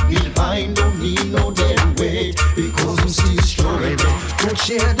left behind. Don't need no dead weight, because I'm still struggling. Don't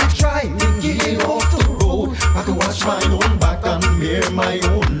share the drive and get off the road. I can watch my own back and bear my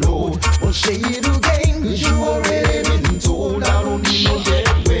own load. Don't say it again, cause you already been told. I don't need no dead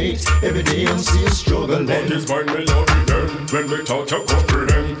weight, every day I'm still struggling. What is my melody then? When we talk to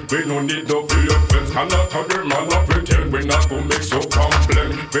comprehend, we don't need no fear friends. Cannot tell them man not pretend. We not gonna make so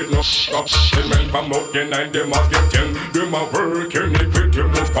complain. We no stop. The men come out the 9, them a get 10. Them a working it with them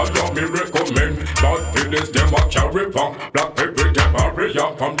who follow me recommend. But feelings them a carry from. Black people them a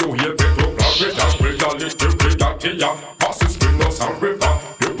react from you here to Florida. With a little bit of tea. Passes me no sorry for.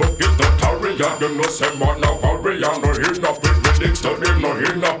 The book is not area. You know say man a warrior. No hear no with relics to them. No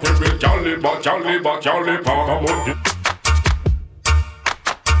hear no with caliber. Come on.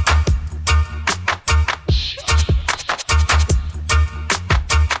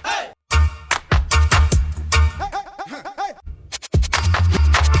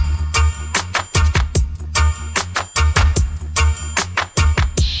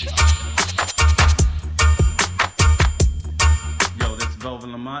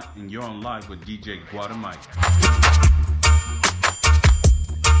 And you're on live with DJ Guatemala.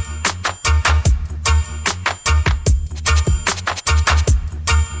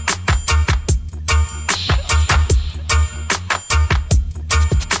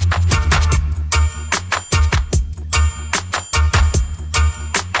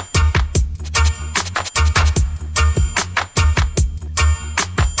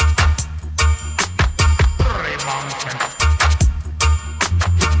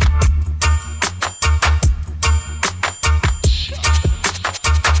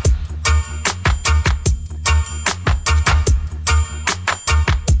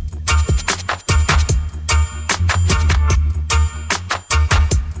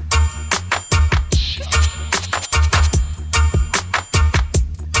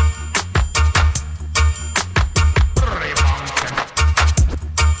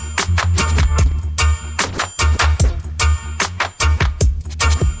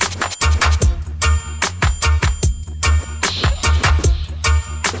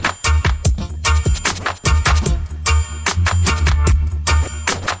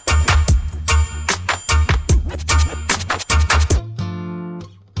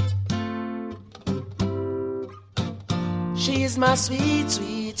 She is my sweet,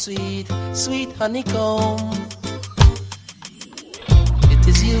 sweet, sweet, sweet honeycomb. It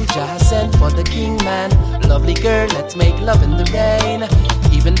is you, Jah sent for the king man. Lovely girl, let's make love in the rain.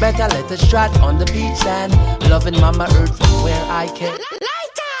 Even better, let us trot on the beach sand. Loving Mama Earth from where I came.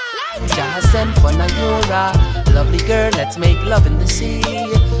 Jah sent for Nayura. Lovely girl, let's make love in the sea.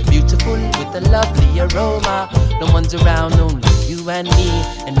 Beautiful with a lovely aroma. No one's around, only you and me.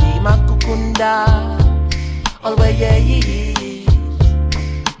 And me, Makukunda. Always,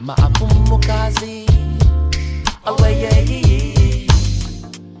 Maapumukazi. Always,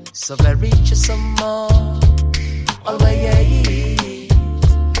 so very more. Always,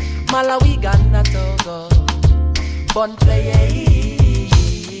 Malawi, Ghana, Togo. Bon Play879.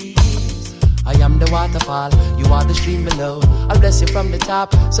 I am the waterfall, you are the stream below. I'll bless you from the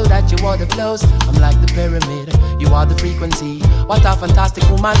top, so that your water flows. I'm like the pyramid, you are the frequency. What a fantastic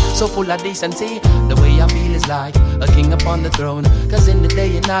woman, so full of decency. The way I feel is like a king upon the throne. Cause in the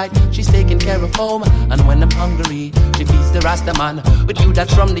day and night, she's taking care of home. And when I'm hungry, she feeds the Rasta man. With you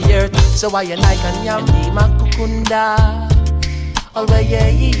that's from the earth, so I and I can yam. Ndima kukunda,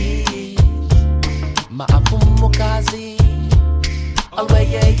 always, maapumukazi,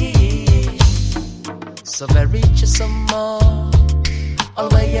 always. So very some more,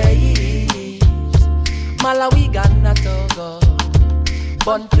 always. Malawi, Ghana, Togo,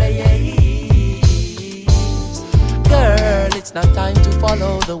 Bon Play8. Girl, girl, it's not time to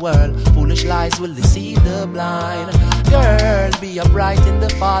follow the world. Foolish lies will deceive the blind. Girl, be upright in the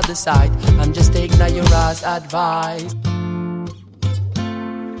Father's sight and just take Nayara's advice.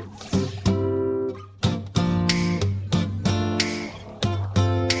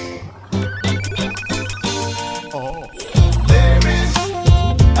 There is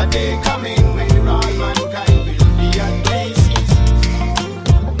a day coming when all mankind will be at peace.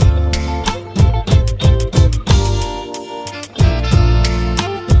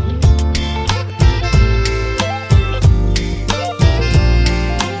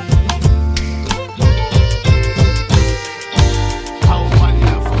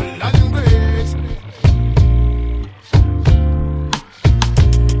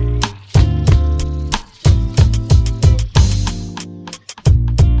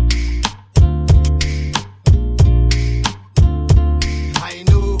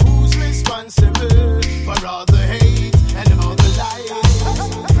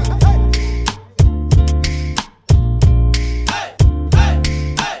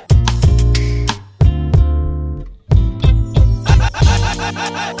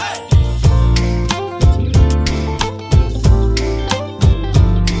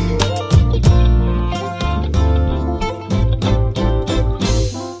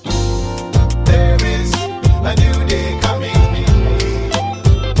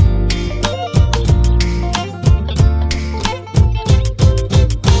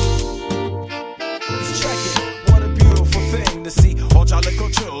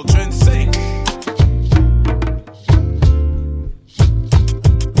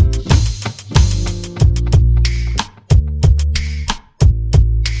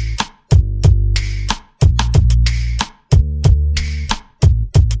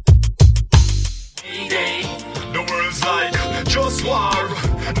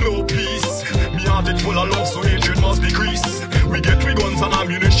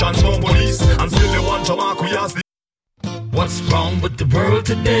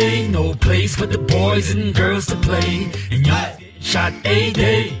 And girls to play, and you shot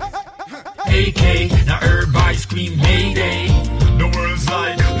A-Day, AK, now everybody scream Mayday. The world's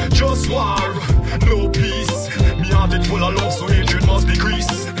like just war, no peace. Me heart it full of love, so hatred must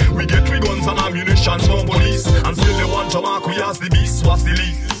decrease. We get three guns and ammunition, more police, and still they want to mark we as the beast. What's the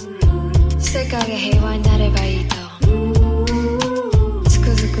least? 世界が平和になればいいとつ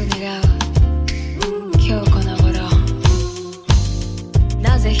くづく願う今日この頃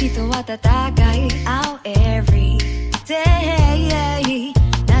なぜ人は戦い合う every day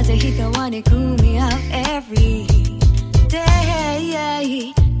なぜ人は憎み合う every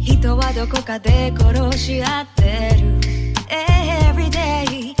day 人はどこかで殺し合ってる every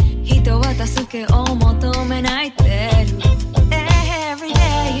day 人は助けを求め泣いてる every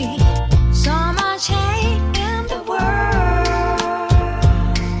day so much hate in the world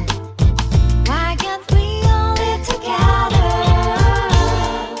why can't we all live together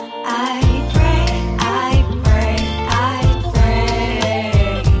I pray I pray I pray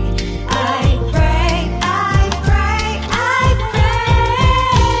I pray I pray I pray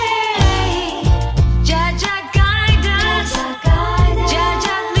Jaja guide us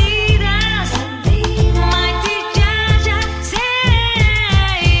Jaja lead us mighty Jaja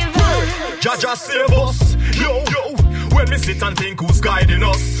save us Jaja save us, yo. When we sit and think who's guiding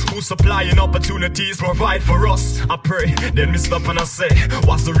us, who's supplying opportunities, provide for us. I pray, then we stop and I say,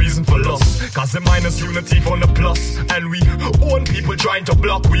 what's the reason for loss? Cause the minus unity from the plus, and we own people trying to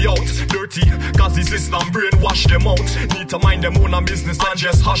block we out. Dirty, cause the system brainwash them out. Need to mind them own business and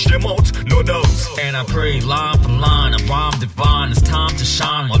just hush them out, no doubt. And I pray line for line, I rhyme divine. It's time to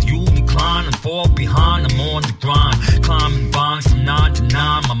shine while you decline and fall behind. I'm on the grind, climbing vines from 9 to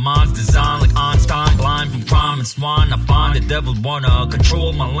 9. My mind's designed like Einstein, blind from crime and swine. I find the devil wanna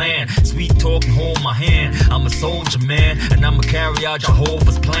control my land. Sweet talk and hold my hand. I'm a soldier, man, and I'ma carry out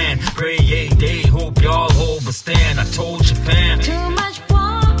Jehovah's plan. Pray a day, hope y'all overstand. I told you, fam. Too much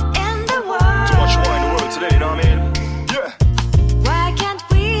war in the world. Too much war in the world today, you know what I mean? Yeah. Why can't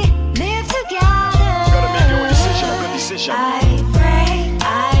we live together? You gotta make your decision, a good decision. I pray,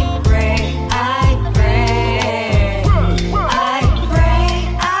 I pray, I pray. I pray,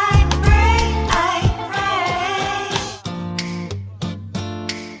 I pray, I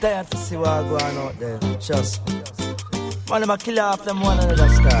pray. Tired to see what going out there. Trust me. Man, them a kill off them one another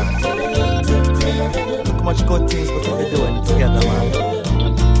start. Look how much good things we can be doing together, man.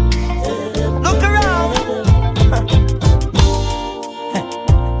 Look around.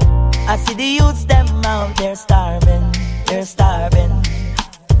 I see the youths them out there starving. They're starving.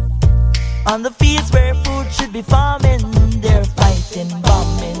 On the fields where food should be farming, they're fighting,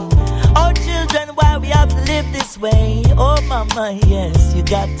 bombing. Our children, why we have to live this way. Oh mama, yes, you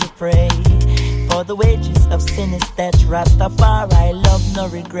got to pray. For the wages of sin is death. Rastafari, love no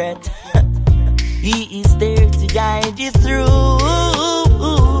regret. He is there to guide you through.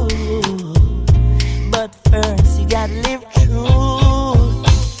 But first you gotta live true.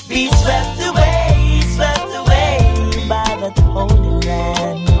 Be swept away by that holy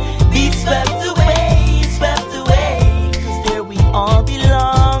land. Be swept away, 'cause there we all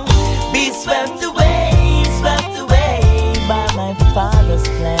belong. Be swept away by my Father's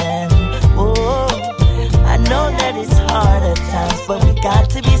plan. Oh, I know that it's hard at times, but we got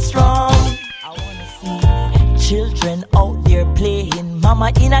to be strong. I wanna see children out there playing.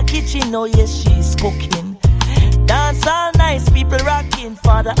 Mama in a kitchen, oh yes, she's cooking. Dance all nice, people rocking.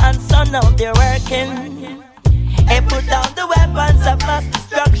 Father and son out there working. And put down the weapons of mass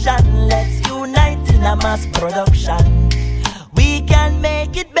destruction. Let's unite in a mass production. We can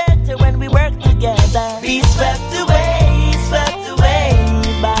make it better when we work together. Be swept away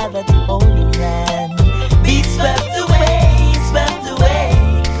by that holy land. Be swept away,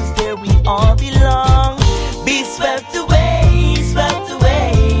 'cause there we all belong. Be swept away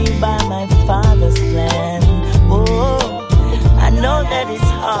by my Father's plan. Oh, I know that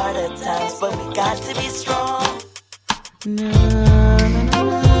it's hard at times, but we got to be strong.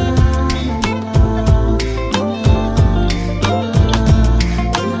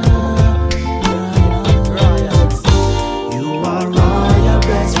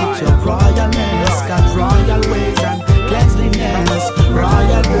 Royalness, got royal ways and cleanliness.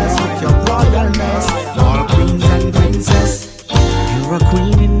 Royal bless with your royalness. All queens and princess, you're a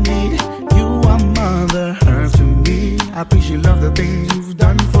queen indeed. You are Mother Earth to me. I appreciate love the things you've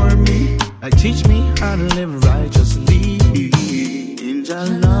done for me. Like teach me how to live righteously. In your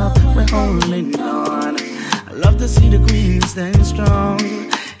love, we're holding on. I love to see the queen stand strong.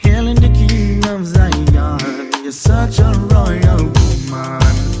 Hailing the King of Zion. You're such a royal woman.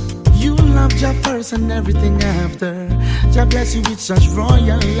 You love Jah first and everything after. Jah bless you with such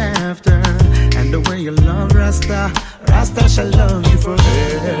royal laughter. And the way you love Rasta, Rasta shall love you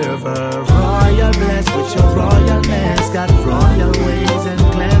forever. Royal bless with your royalness. Got royal ways and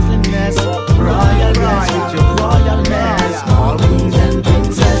cleanliness. Royal bless with your royalness. All queens and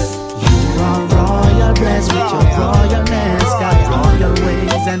princess, you are royal bless with your royalness. Got royal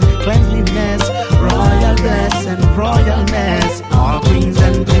ways and cleanliness. Royal bless and royalness. All queens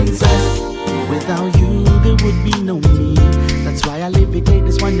and princess. Without you, there would be no me. That's why I live it great.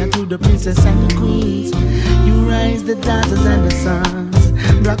 This one you to the princess and the queens. You raise the daughters and the sons.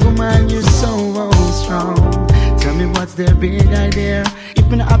 Black woman, you're so strong. Tell me what's their big idea. If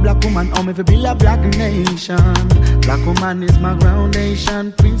me not a black woman, I'm if build a black nation. Black woman is my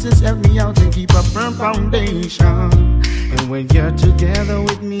groundation. Princess, help me out and keep a firm foundation. And when you're together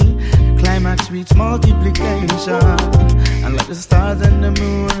with me, climax reach multiplication. I love the stars and the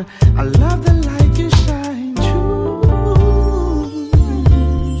moon. I love the light you shine through.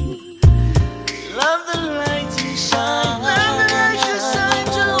 Love the light you shine. Love the light you shine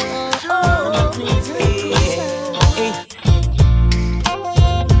through.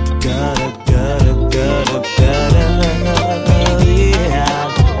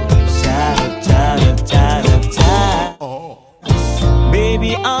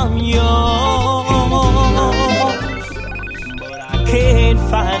 Baby, I'm yours, but I can't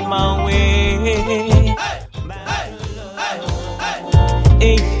find my way.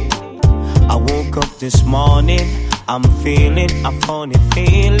 Hey, I woke up this morning, I'm feeling a funny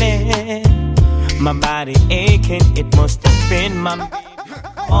feeling. My body aching, it must have been my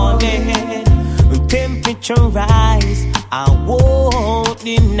morning. Temperature rise, I won't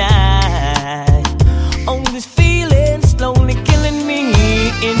deny. Oh, this feeling slowly killing me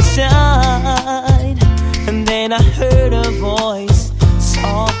inside. And then I heard a voice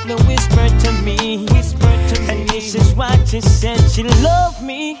softly whisper to me, and this is what she said. She loved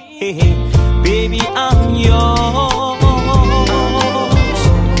me. Baby, I'm yours,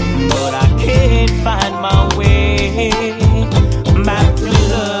 but I can't find my way back to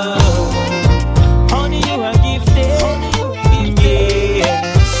love. Honey, you are gifted,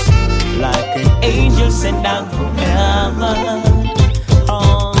 yes, like an angel sent down from heaven.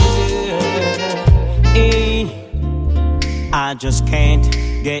 I just can't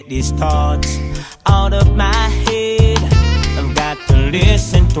get these thoughts out of my head. I've got to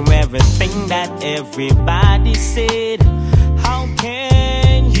listen to everything that everybody said. How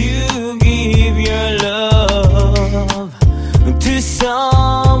can you give your love to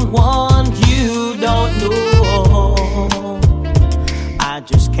someone you don't know? I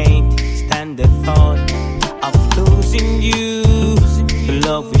just can't stand the thought of losing you. The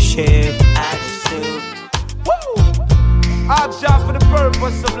love we shared, I just do. Woo! Ask God for the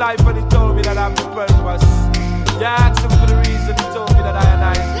purpose of life, and he told me that I'm the purpose. Yeah, I asked him for the reason, he told me that I am.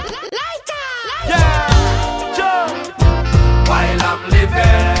 Yeah, Joe. While I'm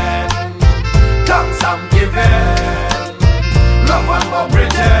living, thanks I'm giving. Love and more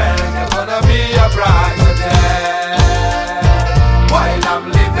bridging, you're gonna be a brighter day. While I'm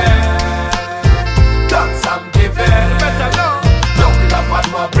living, thanks I'm giving. Better know, don't be love and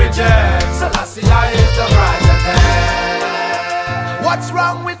more bridging. So last year I is the brighter day. What's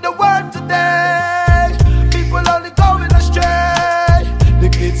wrong with the world today? People only going astray. The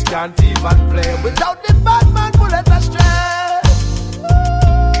kids can't even play without the bad man bullet astray.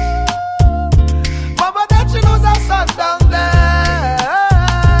 Mama that she knows her son down there.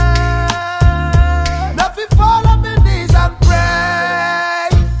 Nothing fall on my knees and pray.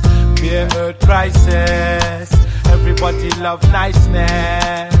 Fear earth crisis. Everybody love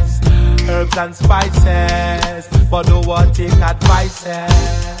niceness, herbs and spices, but no one take advices.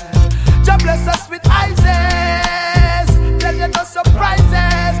 Jah bless us with Isis, tell you no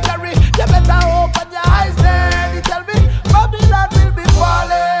surprises. Carry, you better open your eyes then. He tell me Babylon will be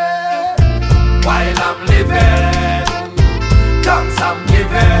falling. While I'm living, thanks I'm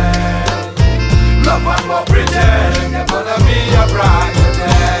giving. Love and more bridging, you're gonna be a brighter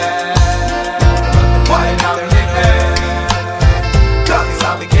day. While I'm living, thanks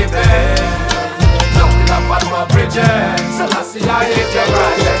I'm giving. Don't be love and more bridging, so last year I hit your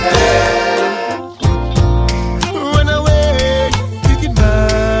brighter day. Run away, wicked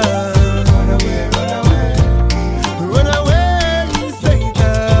man. Run away, run away. Run away,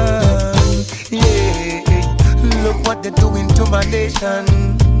 Satan. Yeah, look what they're doing to my nation.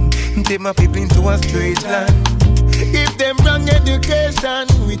 Take my people into a straight land. If them wrong education,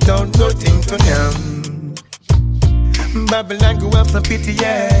 we don't nothing to them. Babylon go have some pity,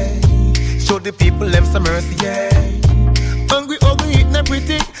 yeah. Show the people them some mercy, yeah. Hungry, ugly, eat not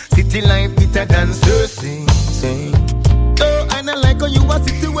pretty. City life bitter than thirsty. Oh, I don't like how you are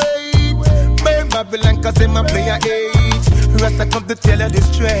situate. Burn Babylon cause them a play a age. Rasta come to tell you this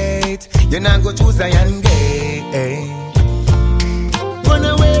straight. You not go choose Zion gate. Run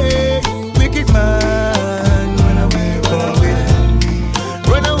away, wicked man. Run away, run away.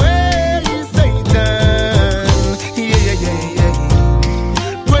 Run away, Satan. Yeah, yeah, yeah.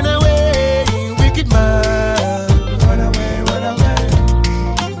 Run away, wicked man. Run away, run away.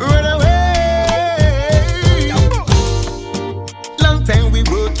 Run away. Long time we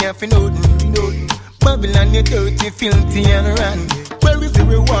work, can't fi nothing. Babylon, you dirty, filthy, and run. Where is the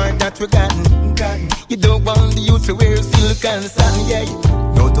reward that we gotten? You don't want the youth to wear silk and sun, yeah.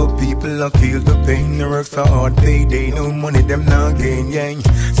 Lot of people feel the pain. They work so hard, payday, no money them not gain, yeah.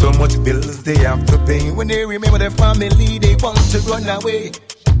 So much bills they have to pay. When they remember their family, they want to run away.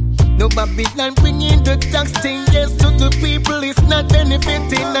 No Babylon bringing the tax thing, yes, to the people it's not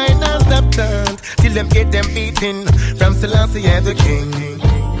benefiting. I now stop turned till them get them beaten from Selassie and the king.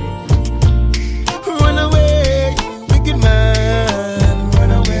 Run away, wicked man.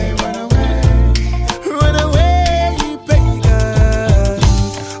 Run away, run away. Run away, pagan.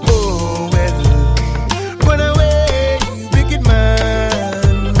 Oh well. Run away, wicked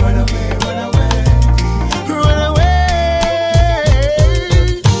man. Run away, run away. Run away.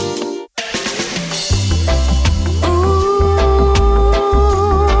 Ooh,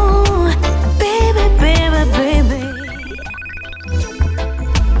 baby, baby, baby.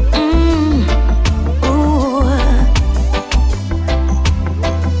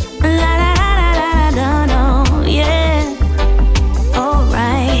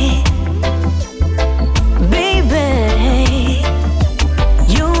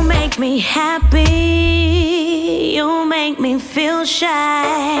 Happy, you make me feel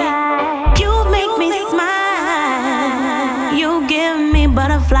shy. You make me smile. You give me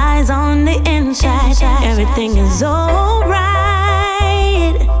butterflies on the inside. Everything is alright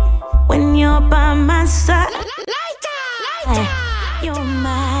when you're by my side.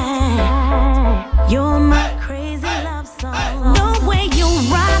 You're my crazy love song. The way you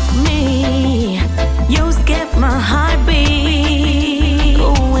rock me, you skip my heartbeat.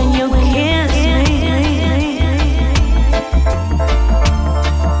 When you kiss me,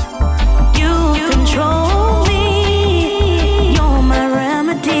 you control me. You're my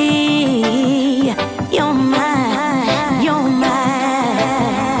remedy. You're my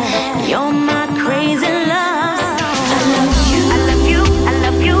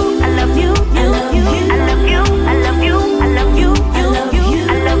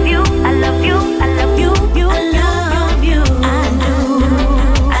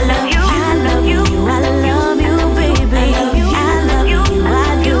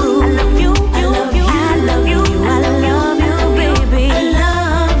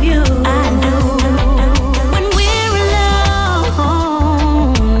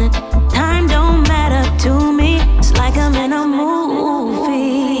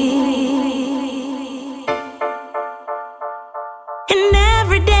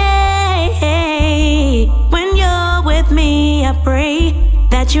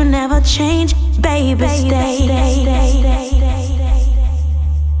that you never change, baby, stay.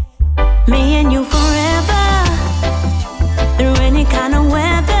 Me and you forever, through any kind of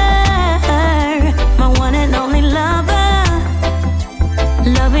weather. My one and only lover,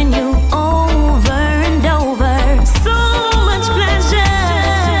 loving you over and over. So much pleasure.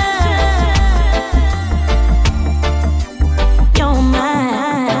 You're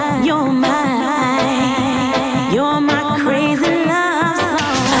mine, you're mine, you're my crazy love song.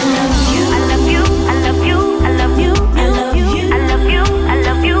 I love you, I love you, I love you, I love you, I love you, I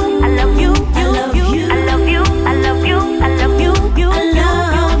love you, I love you, I love you, I love you, I love you, I love you, I love you, I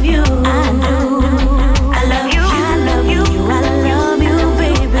love you, I do. I love you, I love you, I love you,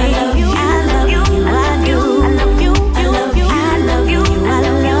 baby. I love you, I do. I love you, I love you, I love you, I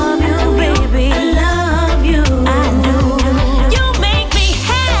love you, baby. I love you, I do. You make me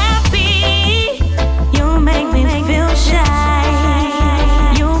happy. You make me feel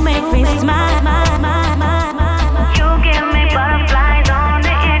shy. You make me smile. You give me butterflies on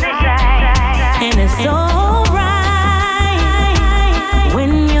the inside. And it's alright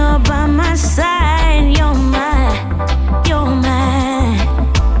when you're by my side. You're mine, you're mine,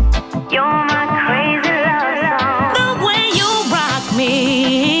 you're my crazy love song. The way you rock me,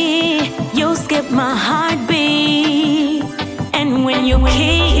 you skip my heartbeat. And when you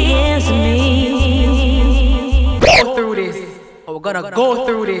kiss me, Go through this. Oh, we're gonna go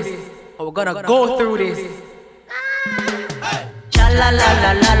through this. Oh, we're gonna go through this. Cha la la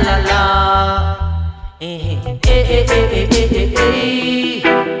la la la la. Eh eh eh eh eh eh eh eh.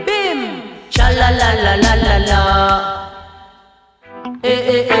 Bim. Cha la la la la la la. Eh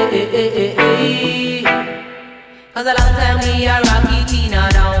eh eh eh eh eh eh. 'Cause a long time we a rocky Tina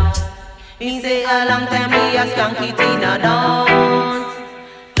down. We say a long time we a skanky Tina down.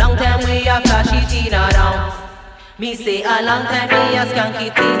 Long time we a flashy Tina down. Me say a long time me a skanky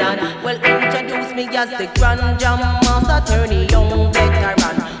Tina. Well, introduce me as the grand jam master, turn young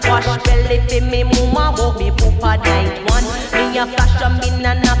veteran. Wash belly for me mama, walk me poopa night one. Me a flash a min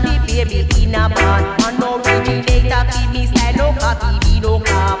and nappy baby in a bad man. Originator feed me style, no copy, be no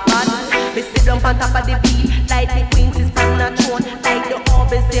carbon. Me sit down on top of the beat, like the queens is on a throne. Like the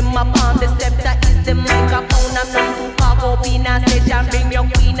orbs in my palm, the scepter is the microphone. I'm not too far up in a session, bring your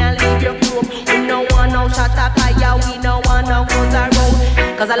queen and leave your group. We no want no shot up fire, we no want no guns around.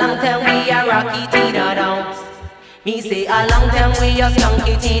 'Cause a long time we a rocky Tina dance. Me say a long time we a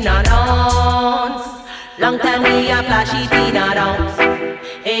skanky Tina dance. Long time we a flashy Tina dance.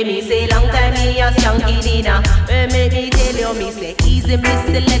 Hey, me say long time me a skanky Tina. Make me tell you, me say easy, miss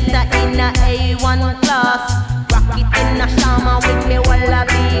the letter in a A1 class. Rock it in a shama with me while I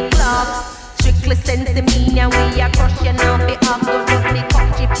be class. Strictly sense me and we a crush you now. Be up to run the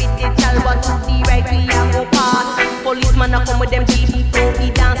cocky fit the jalwa to the right we a go past. Policeman a come with them jeep. So we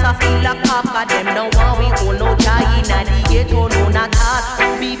dance a feel a cock of them. Now one we hold no joy in a the ghetto, no not us.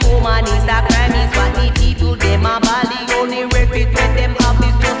 Before man is a crime is what the people them a bally. Only repeat when them have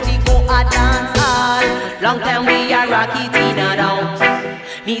this just to go a dance hall. Long time we a rocky Tina dance.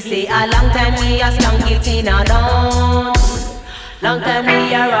 Me say a long time we a skanky Tina dance. Long time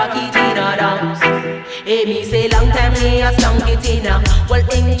we a rocky Tina dance. Hey, me say long time we a skanky Tina. Well,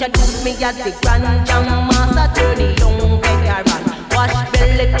 introduce me as the grand jam master, turn the young veteran. Wash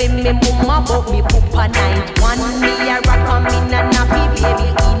belly for me mama, but me poopa night one. Me a rock on me na nappy baby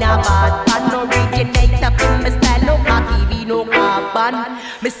in a bad pan. Originator from me style, no cocky, be no carbon.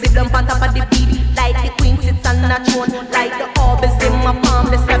 Me sit down on top of the beat, like the queen sits on a throne. Like the orbs in my palm,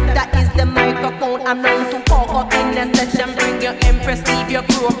 the scepter is the microphone. I'm known to walk up in the session, bring your empress, leave your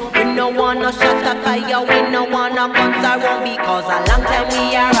crew. We no wanna shut up fire, we no wanna guns around. Because a long time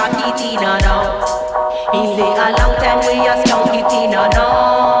we a rocky Tina dance. He say a long time we a skanky Tina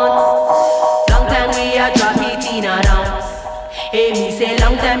dance. Long time we a droppy Tina dance. Hey, me say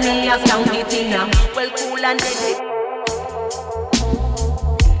long time we a skanky Tina. Well, cool and deadly.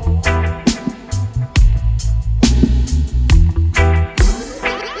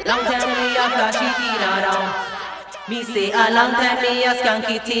 Long time we a flashy Tina down. Me say a long time me a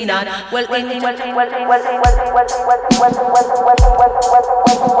skanky Tina. Well,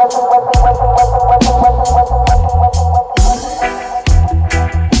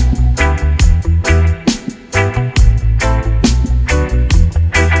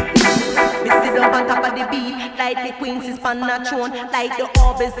 like the queens is on a throne, like the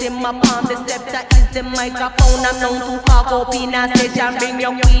orbs in my palm. The scepter is the microphone. I'm known to cock up in a session, bring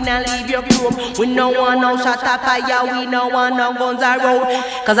your queen and leave your group. We no want no shot at fire, we no want no guns around.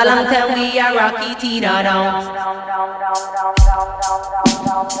 'Cause a long time we a rocky Tina down.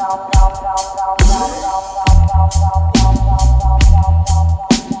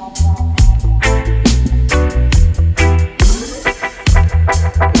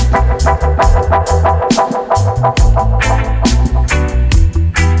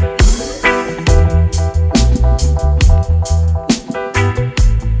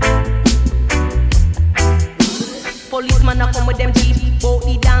 policeman a come with them jeep. Bout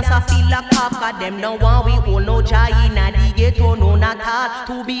the dance I feel like Kafka. Them no one we hold no joy inna the ghetto, no not all.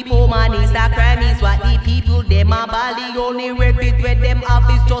 To be poor man is a crime, is what the people them a ball. The only repeat where them have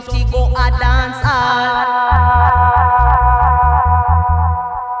is just to go a dance hall.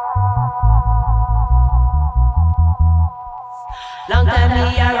 Long time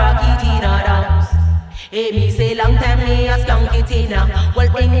me a rock it in a dance. Hey, me say long time me a skunk it in a. Well,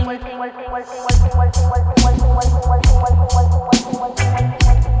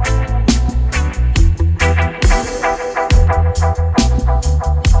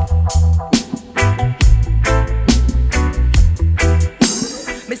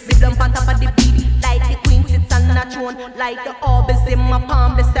 me sit down on top of the beat like the queen sits on a throne. Like the orb is in my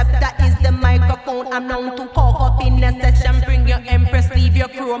palm, the scepter is the microphone. I'm known to cock up in the session, bring your empress, leave your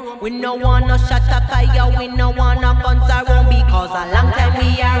chrome. We no wanna shut up fire, we no wanna guns around. Because a long time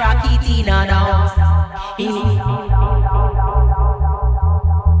we are rock it in a dance.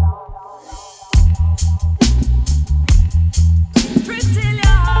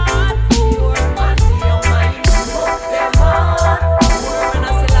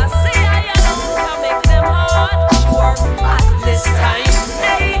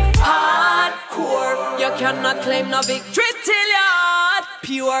 Cannot claim no victory till your heart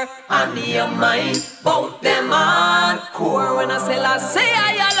pure and your mind. Both them hardcore. When I say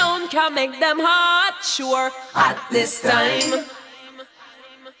I alone can make them heart sure at this time.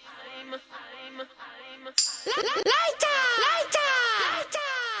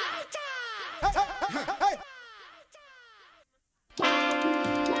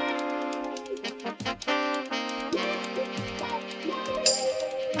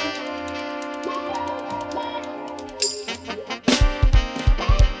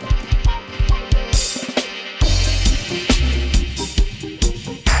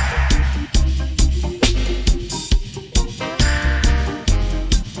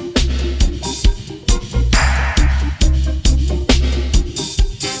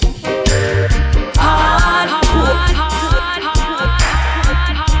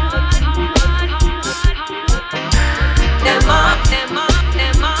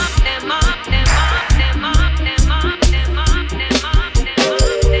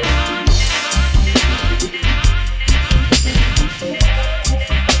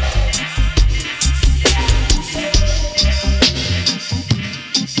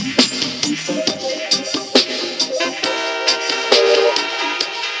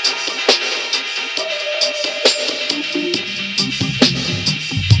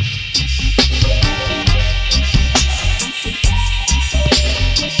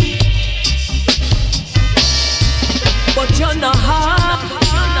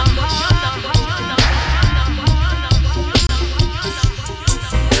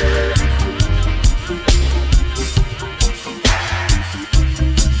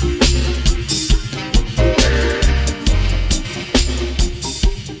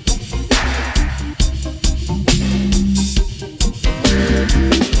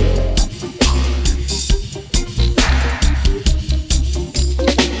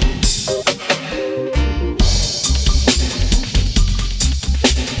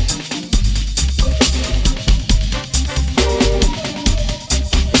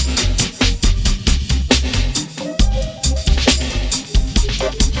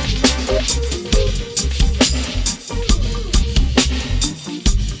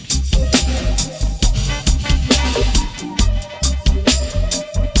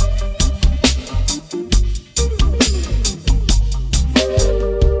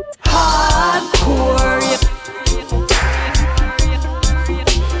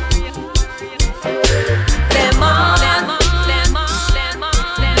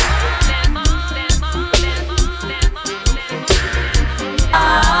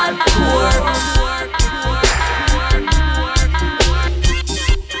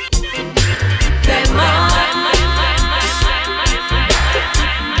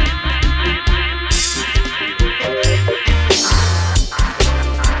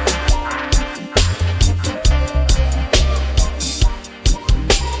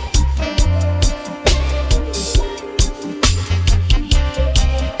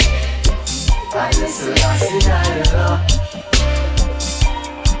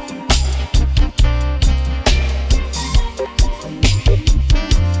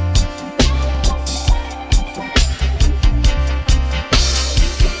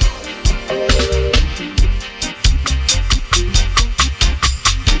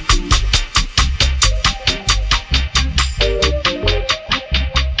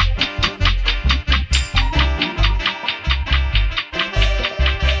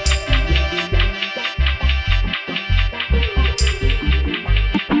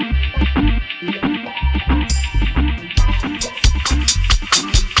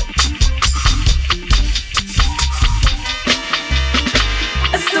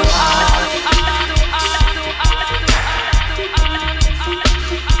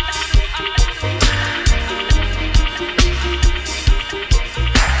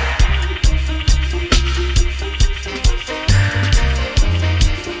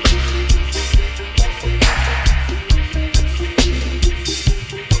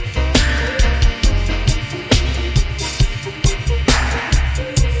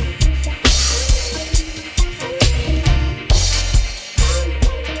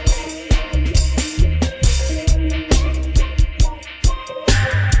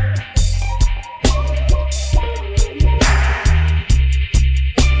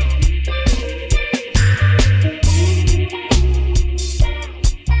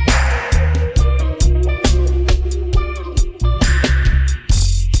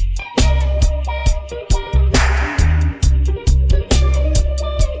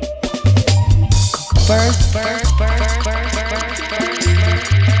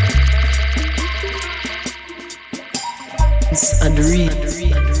 Yes, and read.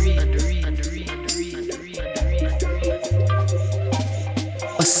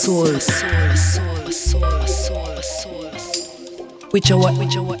 A soul. Which a what?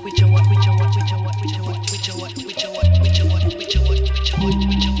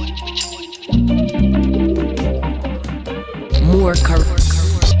 More correct.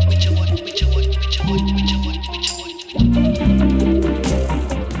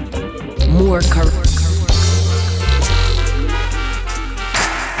 More correct.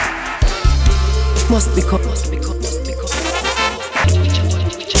 Must become.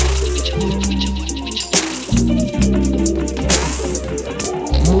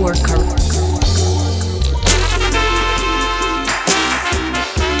 More correct.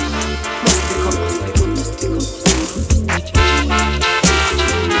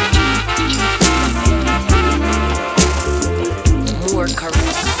 More correct.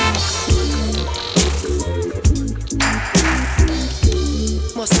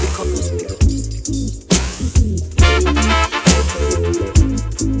 Must become.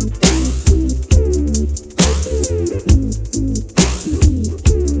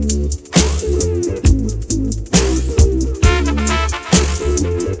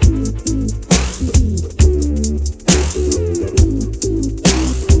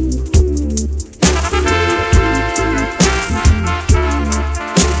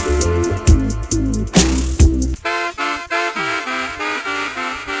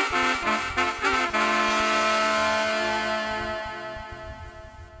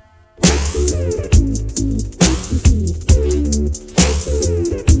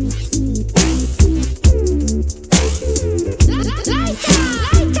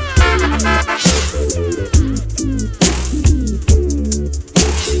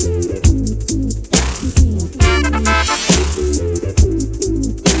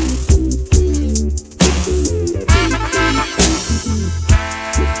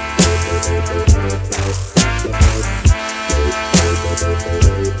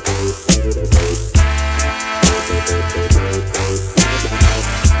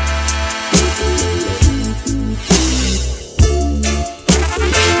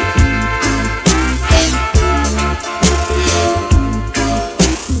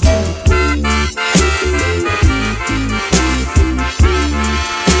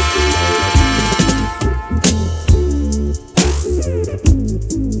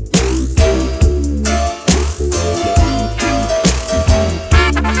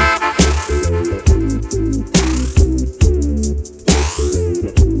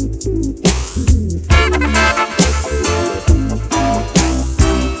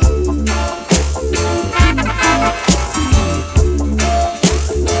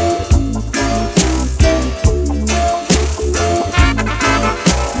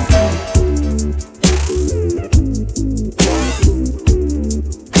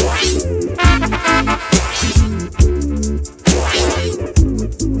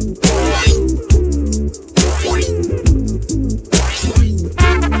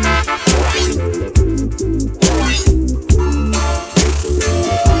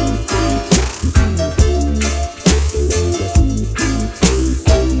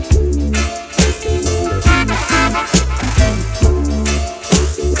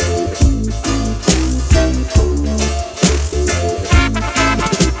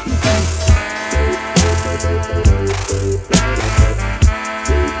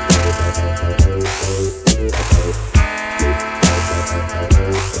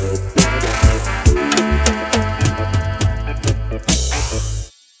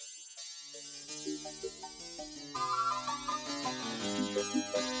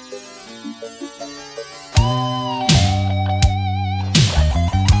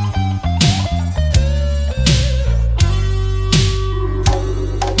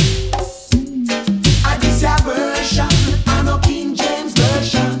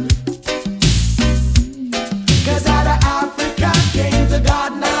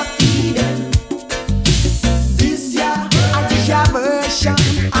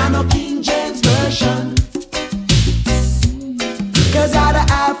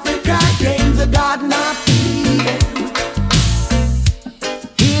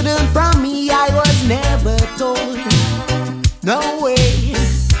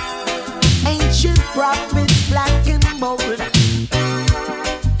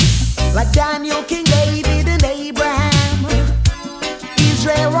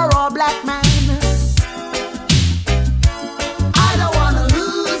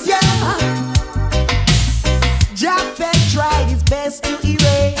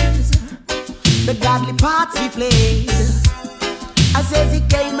 I says he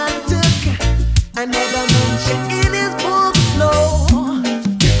came and took. I never mentioned in his books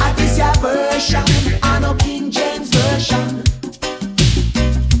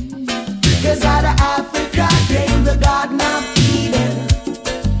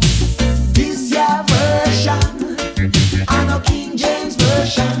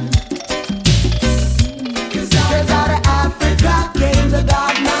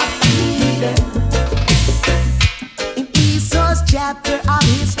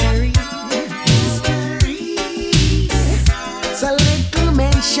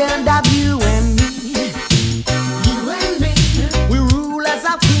nation of you and me. You and me. We rule as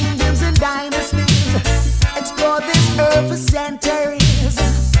our kingdoms and dynasties. Explore this earth for centuries.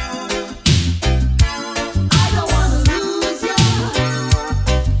 I don't wanna lose you.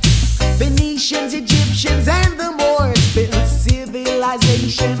 Venetians, Egyptians, and the Moors built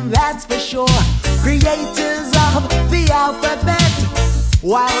civilization, that's for sure. Creators of the alphabet,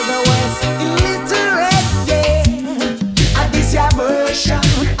 while the West illiterate, yeah. And this your version,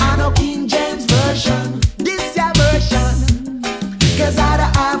 I know King James version. This your version, 'cause out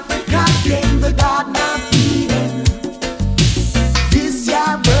of Africa came the garden of Eden. This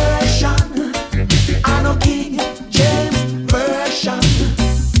your version, I know King James version,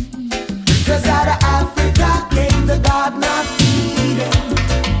 'cause out of Africa came the garden of Eden.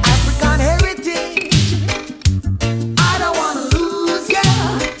 African heritage, I don't wanna lose ya.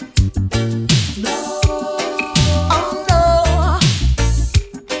 No, oh no.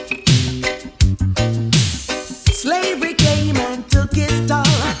 Slavery came and took its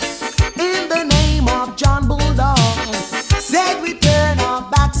toll in the name of John Bulldog. Said we turn our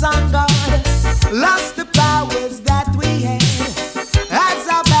backs on God, lost the powers that we had, as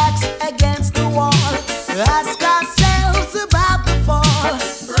our backs against the wall. Ask ourselves about the fall.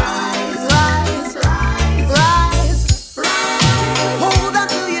 Rise, rise, rise, rise, rise. Hold on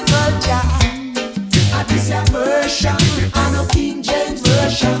to your culture. And this your version, I know King James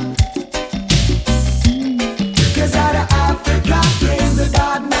version. 'Cause out of Africa came the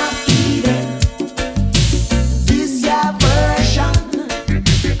garden of Eden. This your version,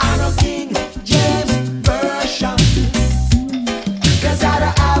 I know King James version. 'Cause out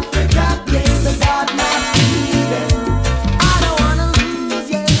of Africa came the garden of Eden. I don't wanna lose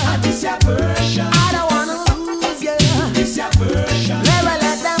you. This your version. I don't wanna lose you. This your version. Never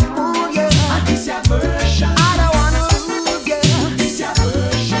let them fool you. This your version. I don't wanna lose you. This your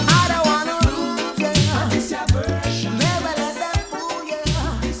version. I don't wanna lose you. This your version. Never let them fool you.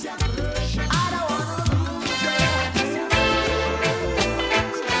 This your version. I don't wanna lose you.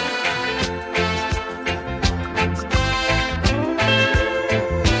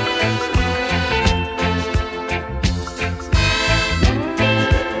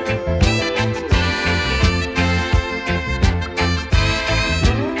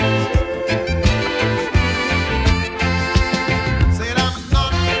 Said I'm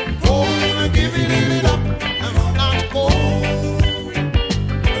not gonna give it up. I'm not gonna.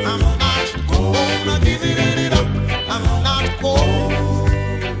 I'm not gonna give it up. I'm not gonna.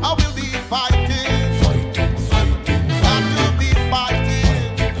 I will be fighting, fighting, fighting. Got to be fighting.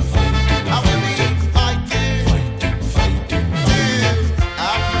 I will be fighting, fighting, fighting. Till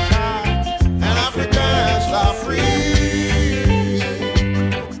Africa and Africans are free.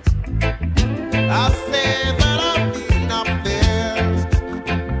 I said that I've been up there,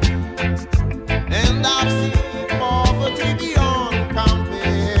 and I've seen poverty beyond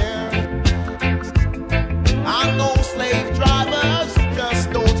compare. I know slave drivers just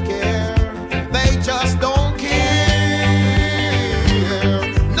don't care. They just don't care.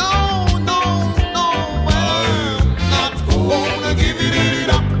 No, no, no, I'm not gonna give it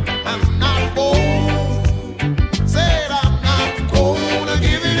up. I'm not gonna. Said I'm not gonna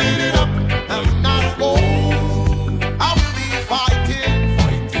give it up. I'm not gonna. I will be fighting,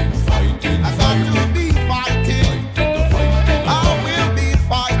 fighting, fighting. I got to be fighting, I will be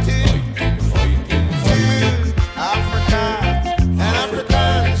fighting, fighting, fighting. Till Africa and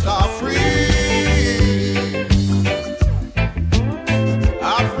Africans are free.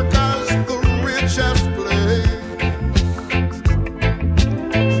 Africa's the richest place,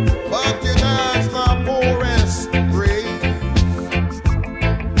 but it has the poorest race.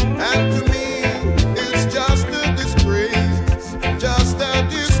 And to me, it's just a disgrace, just a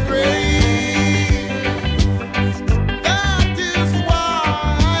disgrace. That is why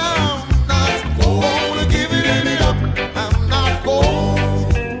I'm not gonna give it up. I'm not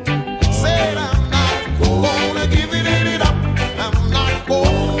gonna. Said I'm not gonna give it up. I'm not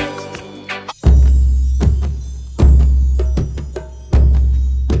gonna.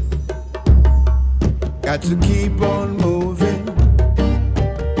 Got to keep on moving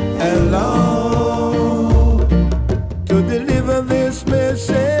along to deliver this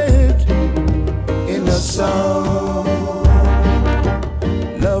message in a song.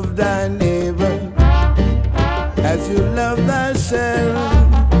 Love thy neighbor as you love thyself.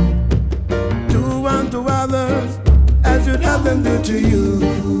 Do unto others as you'd have them do to you.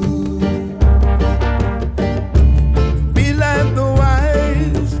 Be like the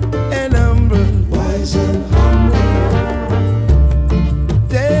wise and humble. Wise and humble.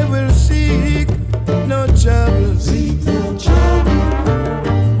 They will seek no trouble. Seek no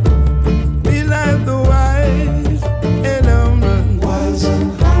trouble.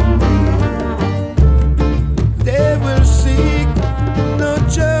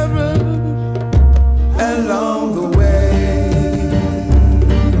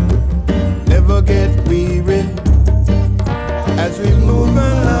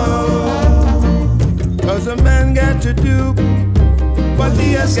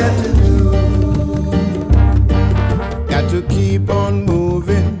 has got to do. Got to keep on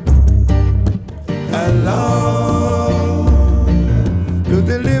moving along to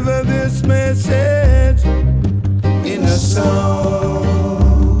deliver this message in a song.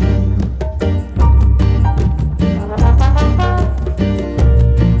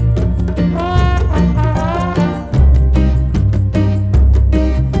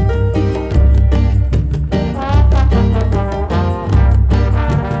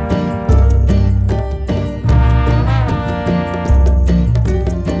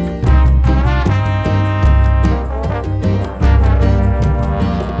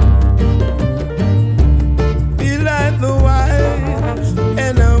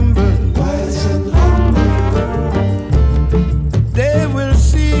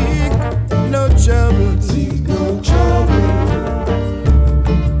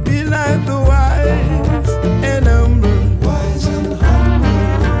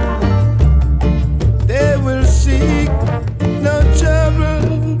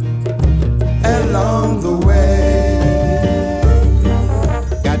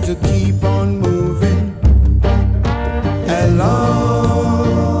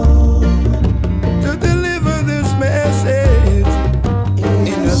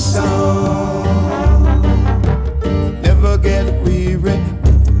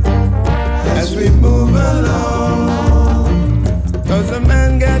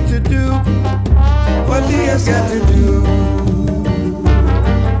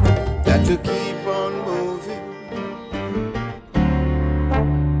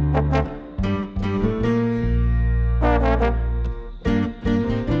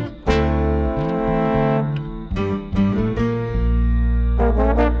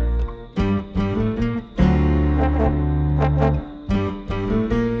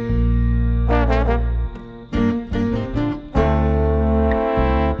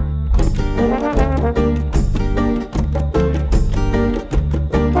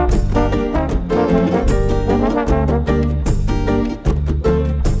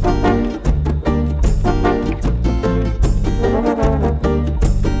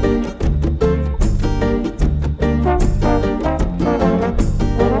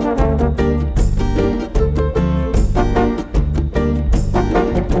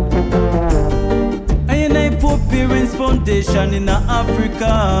 In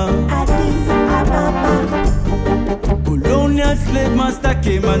Africa, colonial slave master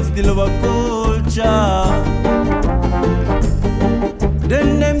came and steal our culture.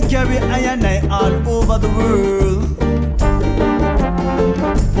 Then them carry iron all over the world.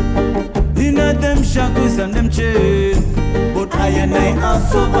 In them shackles and them chains, but iron have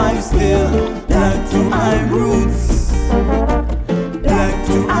survived still. Black to high roots, black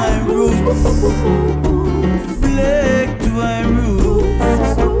to high roots. Black to our roots,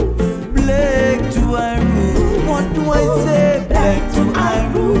 black to our roots. What do I say? Black to our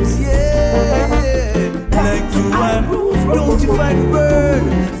roots, yeah. Black to our roots, don't you find the word?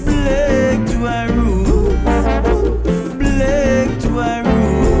 Black to our roots, black to our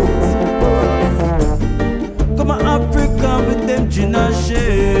roots. Come on, Africa with them Gina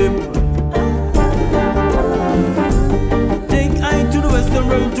shape. Take I to the western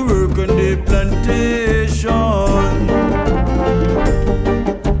world to work on the plantation.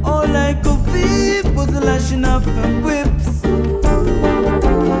 Lashing up and whips.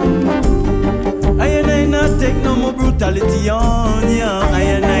 I not take no more brutality on ya. I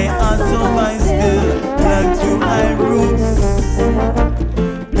survive still. Black to high roots,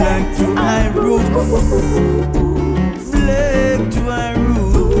 black to high roots, black to high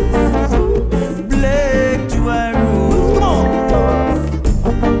roots, black to high roots. Come on.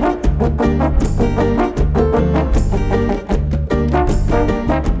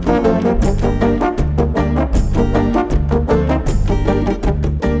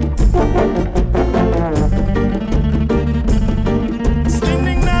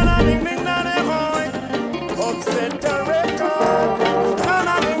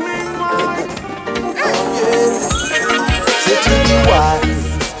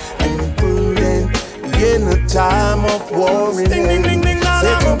 Time of war in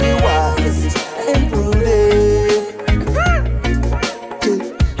say to be wise and prudent.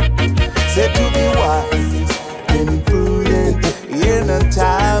 Say to be wise and prudent in a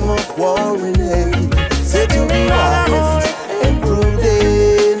time of war in say to be wise and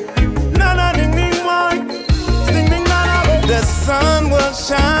prudent. The sun will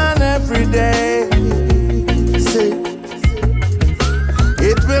shine every day. Say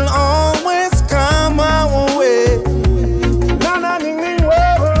it will always come our way.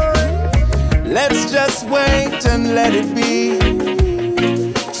 Let's just wait and let it be.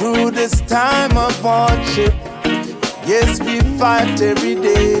 this time of hardship, yes, we fight every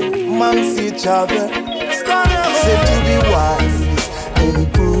day amongst each other. Said to be wise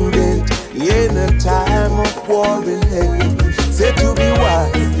and prudent in a time of war and hate. Said to be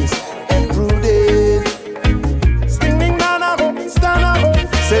wise and prudent.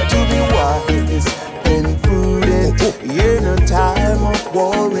 Said to be wise and prudent in a time of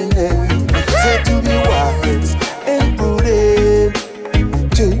war and hate. Said to be wise and prudent.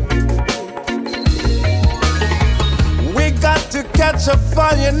 We got to catch a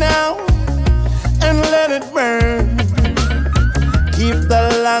fire now and let it burn. Keep the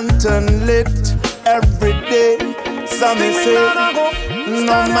lantern lit every day. Some say,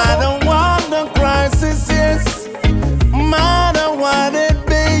 no matter what the crisis is, matter what it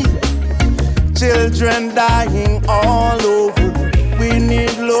be, children dying all over. We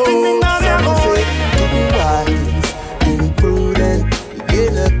need love. Some say to be wise and prudent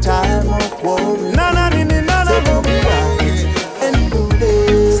in a time of war. Say to be wise and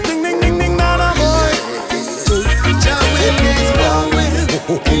prudent. Sting ding ding ding na na boy.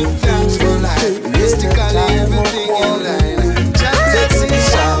 Give thanks for life. Mystically everything in line. Just blessing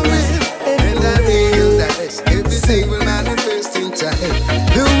showering, and I realize everything will manifest in time.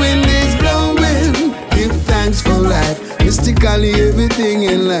 The wind is blowing. Give thanks for life. Mystically everything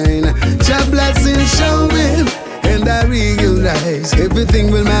in line. Just blessing showing, and I realize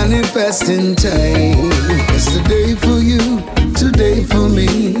everything will manifest in time. It's the day for you, today for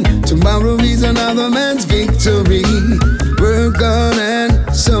me. Tomorrow is another man's victory. Work on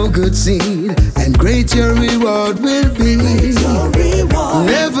and sow good seed, and great your reward will be.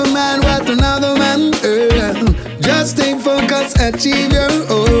 Never mind what another man earn. Just stay focused, achieve your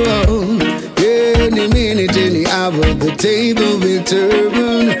own. Any minute, any hour, the table will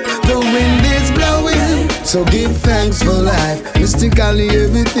turn. The wind is blowing, so give thanks for life. Mystically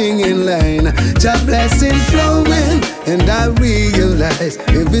everything in line. Just blessing flowing, and I realize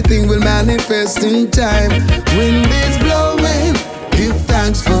everything will manifest in time. Wind is blowing, give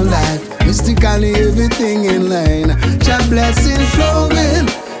thanks for life. Mystically everything in line. Just blessing flowing,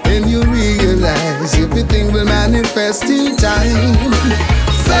 and you realize everything will manifest in time.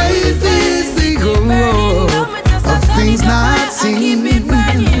 Faith is the hope of things not seen,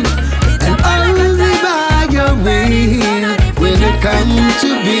 and only by your will will it come to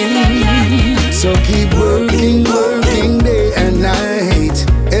be. So keep working, working day and night,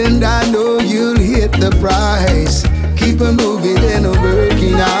 and I know you'll hit the prize. Keep on moving and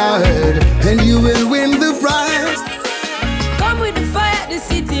working hard, and you will win the prize. Come with the fire, the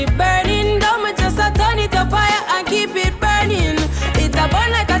city burning. Don't just turn it up fire and keep it burning. It a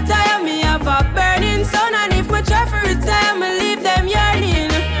burn like a tire, me have a burning sun. And if my try for retire, me leave them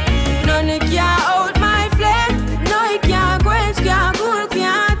yearning. None can out my flame. No, it can't quench, can't cool,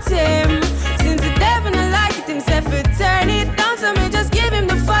 can't tame. Since the devil don't like it himself, it turn it down. So me just give him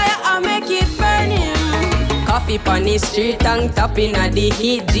the fire and make it burning. Coffee on the street, tongue tapping at the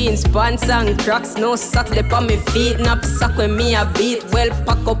heat. Jeans, pants and cracks, no socks left on me feet. Nap sock when me a beat, well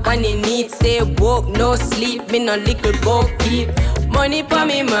pack up on the neat. Stay woke, no sleep, me no little go keep. Money pa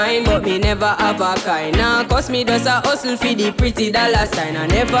me mind, but me never have a kind. Now cause me does a hustle for the pretty dollar sign. I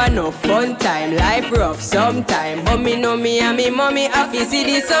never no fun time, life rough sometime. But me know me and me mommy happy see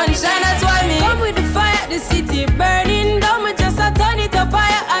the sunshine. That's why me come with the fire, the city burning. Don't me just a turn it up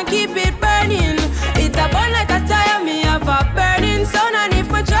fire and keep it burning. It a burn like a tire, me have a burning sun. And if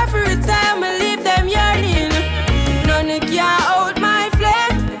my try for retire, me leave them yearning. None can out my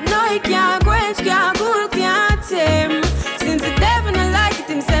flame. No, it can't quench, can't cool, can't tame. Since the devil don't like it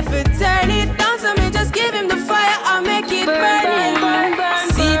himself, it turn it down. So me just give him the fire and make it burning.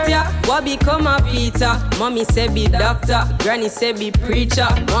 See ya, what become a Peter? Mommy say be doctor, granny say be preacher.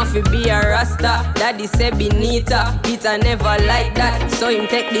 Want fi be a rasta, daddy say be neater. Peter never like that, so him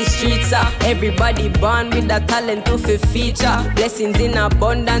take the streets up. Everybody born with a talent to fi feature. Blessings in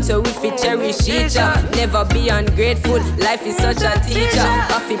abundance, so we fi cherish each other. Never be ungrateful, life is such a teacher.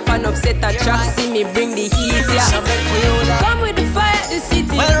 Coffee pan upset a track, see me bring the heat, yeah. Come with the fire, the city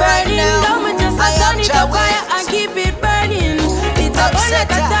burning. Don't me just turn it up fire and keep it burning. It's a burn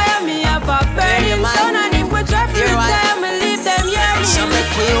like a tire, me have a burning sun. And if we try for retire, me leave them yearning. None it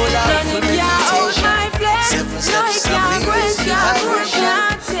can out my flame. No, it can't quench, can't cool,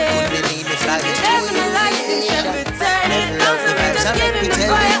 can't tame. Devil like this, every turn it down. So me just give him the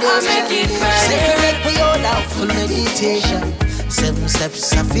fire and make it burning. We all out for meditation. 7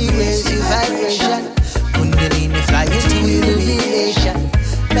 steps of raise your vibration. Kundalini fly into illumination.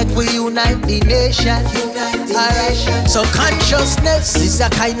 Make we unite the nation. Alright. So consciousness is a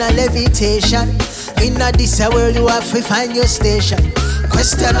kind of levitation. In this world you have to find your station.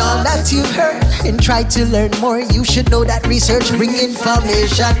 Question all that you've heard and try to learn more. You should know that research bring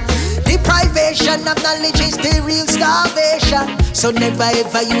information. Deprivation of knowledge is the real starvation. So never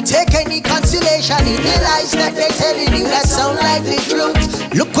ever you take any consolation in the lies that they're telling you that sound like the truth.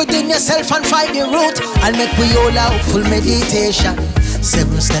 Look within yourself and find the root. I'll make we all out full meditation.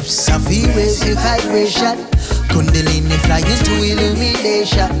 7 steps of raise your vibration. Kundalini fly into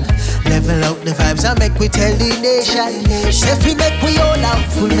illumination. Level out the vibes and make we tell the nation. Step we make we all out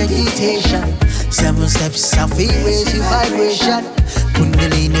full meditation. 7 steps of raise your vibration.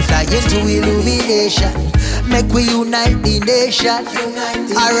 Kundalini fly into illumination. Make we unite the nation.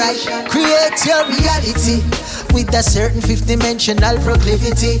 Alright, create your reality with a certain 5th-dimensional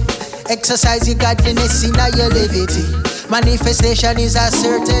proclivity. Exercise your godliness in your levity. Manifestation is a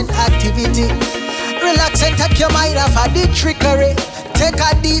certain activity. Relax and take your mind off of the trickery. Take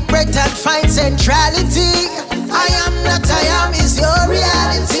a deep breath and find centrality. I am not I am is your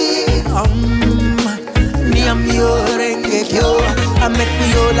reality. I make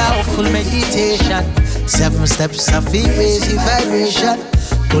we all out full meditation. 7 steps of raise your vibration.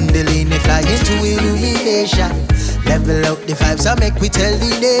 Kundalini fly into illumination. Level out the vibes and make we tell the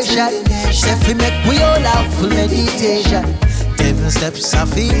nation. Step we make we all out full meditation. 7 steps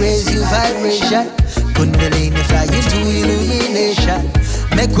of raise your vibration. Kundalini fly into illumination.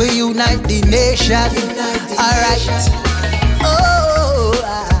 Make we unite the nation. Alright. Oh,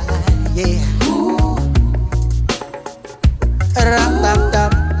 yeah. Ram, dam,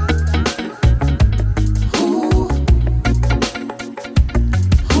 dam.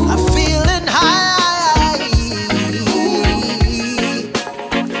 I'm feeling high,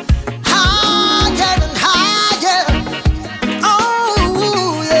 higher and higher. Oh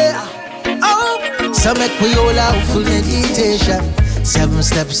yeah, oh. So make we all out full meditation. 7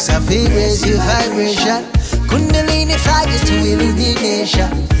 steps of raise your vibration. Kundalini fly into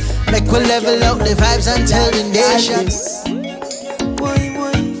illumination. Make we level out the vibes and tell the nation.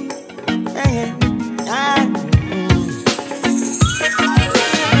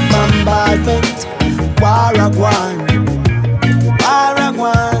 Bombardment, Waragwan,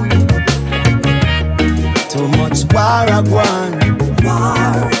 Waragwan. Too much Waragwan,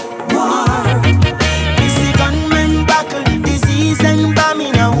 war. Busy gunmen battle, disease and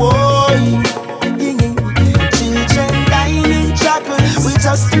bombing a war. Children dying in trackle, we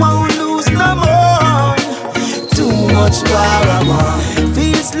just won't lose no more. Too much Waragwan,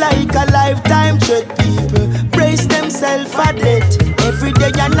 feels like a lifetime threat. People brace themselves for death. Every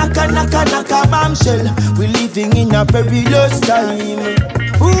day a knock a bombshell. We living in a perilous time.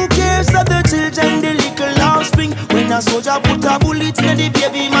 Who cares of the children, the little offspring? When a soldier put a bullet in the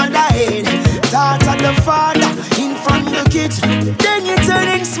baby mother head. Thought of the father in front of the kids. Then you turn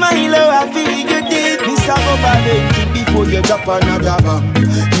and smile, oh I feel you did. Mr. Government, before you drop another bomb.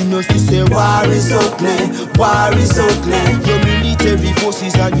 You know she say war is ugly, war is ugly. Your military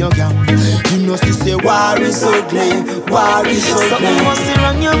forces and your gang. You know she say war is ugly, war is ugly. Something must be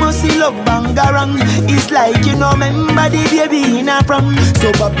wrong, you must see love bangarang. It's like you know remember the baby in a prom.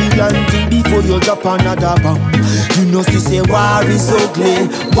 So Babylon think before you drop another bomb. You know she say war is ugly,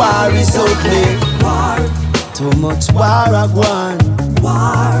 war is ugly. War, too much war a gwan.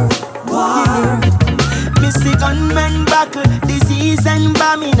 War, war. Missy gunmen battle, disease and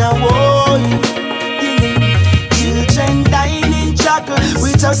bombing a war. Children dying in trackle,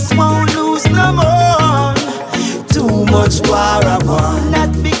 we just won't lose no more. Too much war a war.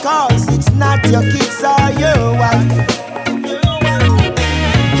 Not because it's not your kids or your wife.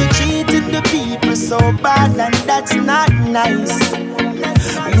 You're treating the people so bad and that's not nice.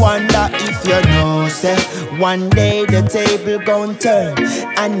 Wonder if you know, say one day the table gon' turn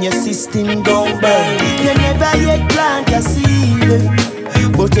and your system gon' burn. You never yet plant a seed,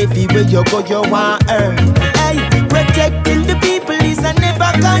 but everywhere you go you want earn. Hey, protecting the people is a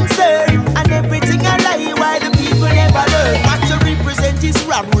never concern, and everything I lie while the people never learn. What you represent is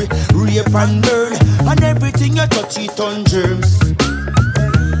robbery, rape and burn, and everything you touch it on germs.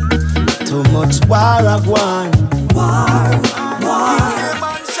 Too much war a gwan. War, war.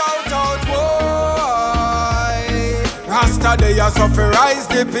 Rasta they are suffer rise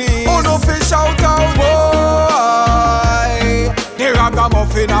the peace. Oh no fish out out boy. The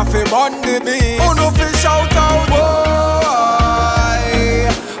ragamuffin a fi bun the beast. Oh no fish out out boy.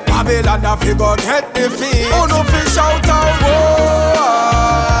 Babylon a fi go get the feet. Oh no fish out out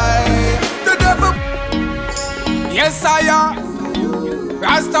boy. The devil. Yes I am.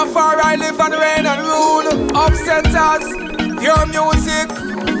 Rastafari live and reign and rule. Upset us. Pure music.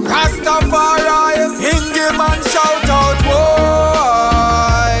 Rastafari, Ingy man shout out,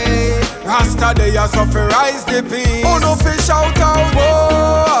 boy. Rasta they are so fi rise the peace. Oh no fi shout out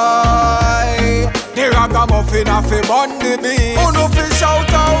boy. The ragamuffin a fi bun the beast. Oh no fi shout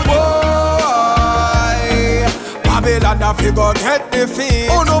out boy. Babylon a fi go get the feet.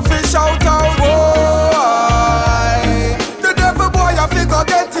 Oh no fi shout out boy. The devil boy a fi go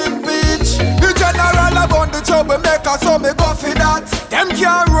get impeached. The general a bun the troublemaker, so me go fi that. Them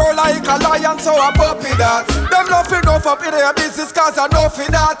can't roll like a lion, so a puppy that. Them not enough up in their business, cause I know for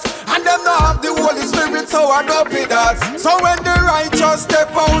that. And them not have the Holy Spirit, so I know for that. So when the righteous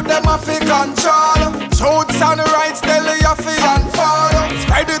step out, them a fi control. Truths and rights, tell you a fi and fall.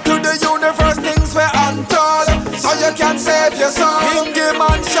 Spread it to the universe, things we untold. So you can save your soul. King him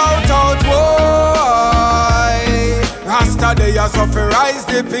and shout out, boy. Rasta they are so fi rise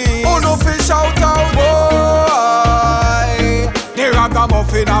the peace. Oh no fi shout out, boy. The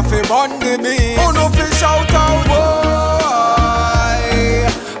ragamuffin a fi bun the beast. Oh no fi shout out boy.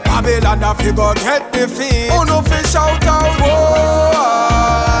 Babylon a fi go get the feet. Oh no fi shout out boy.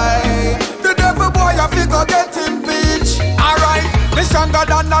 The devil boy a fi go get impeached. Alright, me stronger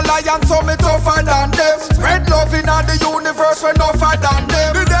than a lion, so me tougher than them. Spread love in the universe, we tougher than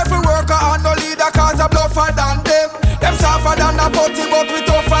them. The devil worker and no leader, cause I'm bluffer than them. Them softer than a putty, but we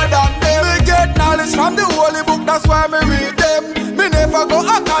tougher than them. Me get knowledge from the holy book, that's why me read them. Me never go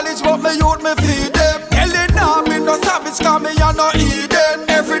to college, but me youth me feed them. Telling now me no savage, cause me a no Eden.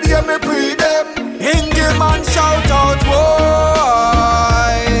 Every day me pray them. Hingy man shout out,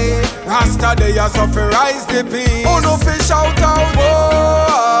 boy. Rasta they are so fi rise the peace. Oh no fi shout out,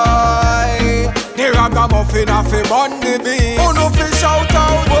 boy. The ragamuffin a fi bun the beast. Oh no fi shout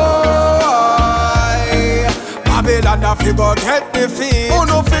out, boy. Babylon a fi go get the feet. Oh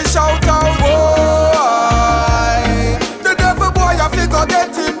no fi shout out, boy. The devil boy a fi go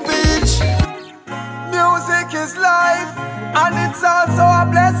get impeached. Music is life, and it's also a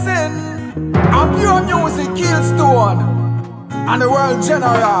blessing. A pure music kill stone, and the world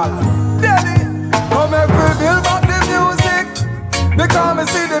general. Daddy, come make we build back the music, because me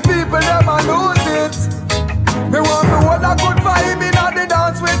see the people them a lose it. Me want to hold a good vibe in the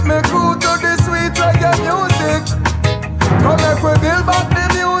dance with me crew to the sweet reggae music. Come make we build back the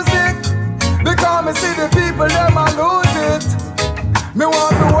music, because me see the people them a lose it. Me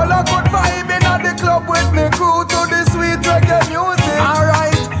want to hold a good vibe in the club with me crew to the sweet reggae music.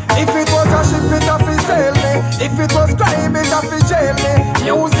 Alright, if it was a ship it a fi sail me, if it was crime it a fi jail me.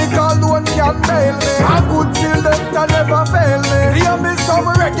 Music alone can bail me, a good selector never fail me. Hear me some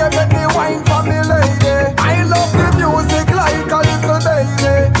reggae, make me wine for me lady. I love the music like a little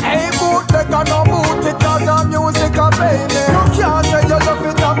baby. Hey bootlegger no boot it, cause the music a play me. You can't say you love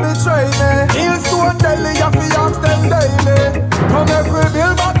it and betray me. Hillstone Delhi, you fi ask them daily. Come make we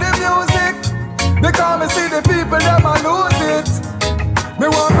build back the music, because me see the people them a lose it. Me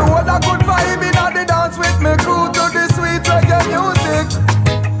want to hold a good vibe in the dance with me crew to the sweet reggae music.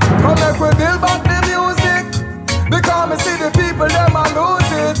 Come make we build back the music, because me see the people them a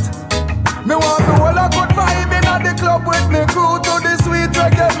lose it. Me want to hold a good vibe in the club with me crew to the sweet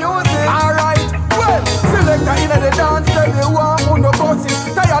reggae music. Alright, well, selector in the dance, tell you want who no boss it.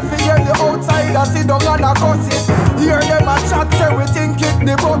 Tired for hear the outsider sit down and a cuss it. Hear them a chat, say we think it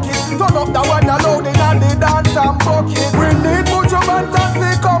the bucket. Turn up the one loud in the dance and bucket. We need much of and we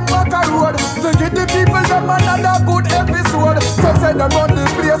come back a road to give the people them another good episode. Some say them run the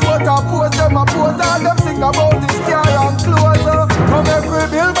place, but I pose them a pose. All them sing about this car and clothes. Come make we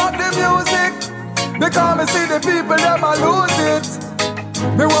build back the music, because me see the people them a lose it.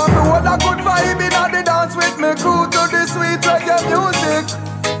 Me want to hold a good vibe in the dance with me crew to the sweet reggae music.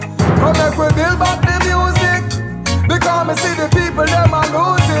 Come make we build back the music, because me see the people them a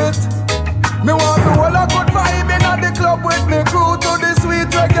lose it. Me want to hold a good vibe in the club with me crew to the sweet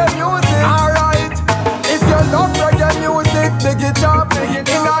reggae music. Alright, if you love reggae music, big it up. In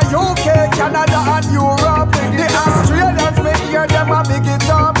the UK, Canada and Europe, the Australians me hear them a big it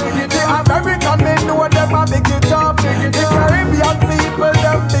up. The American me know them a big it up. The Caribbean people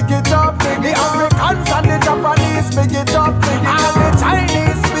them big it up. The Africans and the Japanese big it up. And the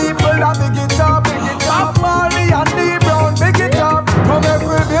Chinese people a big it up. Bob Marley and the Brown big it up. Come make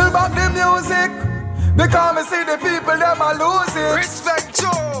we build back the music, because me see the people them a lose it. Respect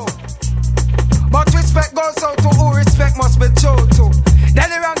Joe, but respect goes out to who respect must be Joe too. Then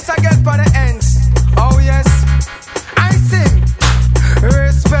the ranks I get for the ends. Oh yes, I sing.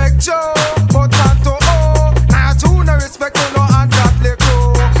 Respect Joe, but not to oh. Now you no respect to no ungodly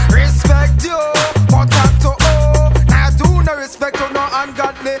crew. Respect you, but not to oh. Now you no respect to no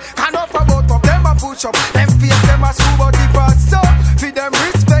ungodly. Can up about of them a push up. Them face them a screw body fast so. Feed them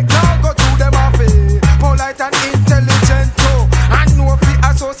respect now go to them a pay. Polite and intelligent too. And no fi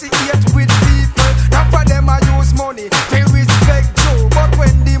associate with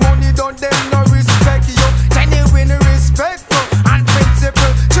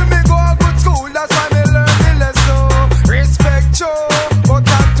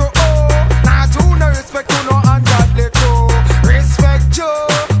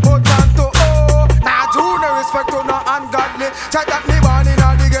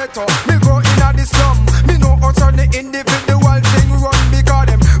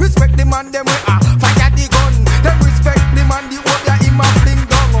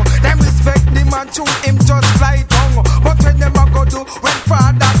to him just fly down. But when them a go do, when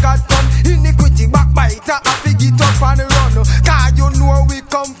Father God come, iniquity backbiter, I pick it up and run. Cause you know we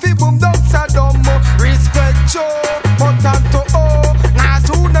come fi boom down Saddam. Respect you, but and to oh. Nah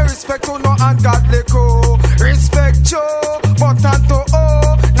to no respect to no ungodly crow. Respect you, but and to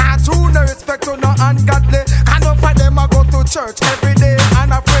oh. Nah to no respect to no ungodly. Can up for them a go to church every day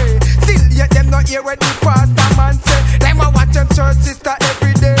and I pray. Still yet them not hear what the pastor man say. Them a watch them church sister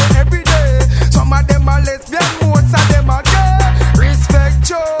every day, every day. Some of them are lesbian, most of them are gay. Respect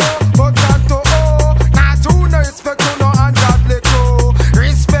you, but and to oh. Nah to no respect to no ungodly crow.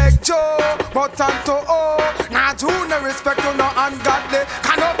 Respect you, but and to oh. Nah to no respect to no ungodly.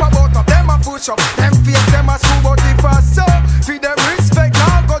 Can up about of them a push up. Them face them a screw but if I so. Feed them respect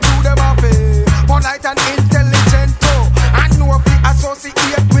now go do them a pay. Polite and intelligent too. And know if we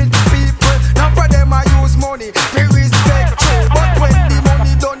associate with people. Now for them I use money. We respect you. But when the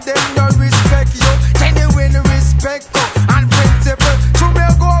money done them no respect you. Genuine respect you. And principle. To me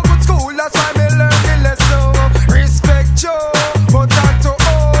go good school. That's why me learn the lesson. Respect you. But not to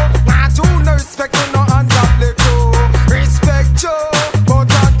oh. Nah to no respect to no ungodly crew. Respect you. But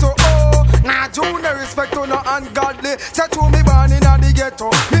not to oh. Nah to no respect to no ungodly. Say to me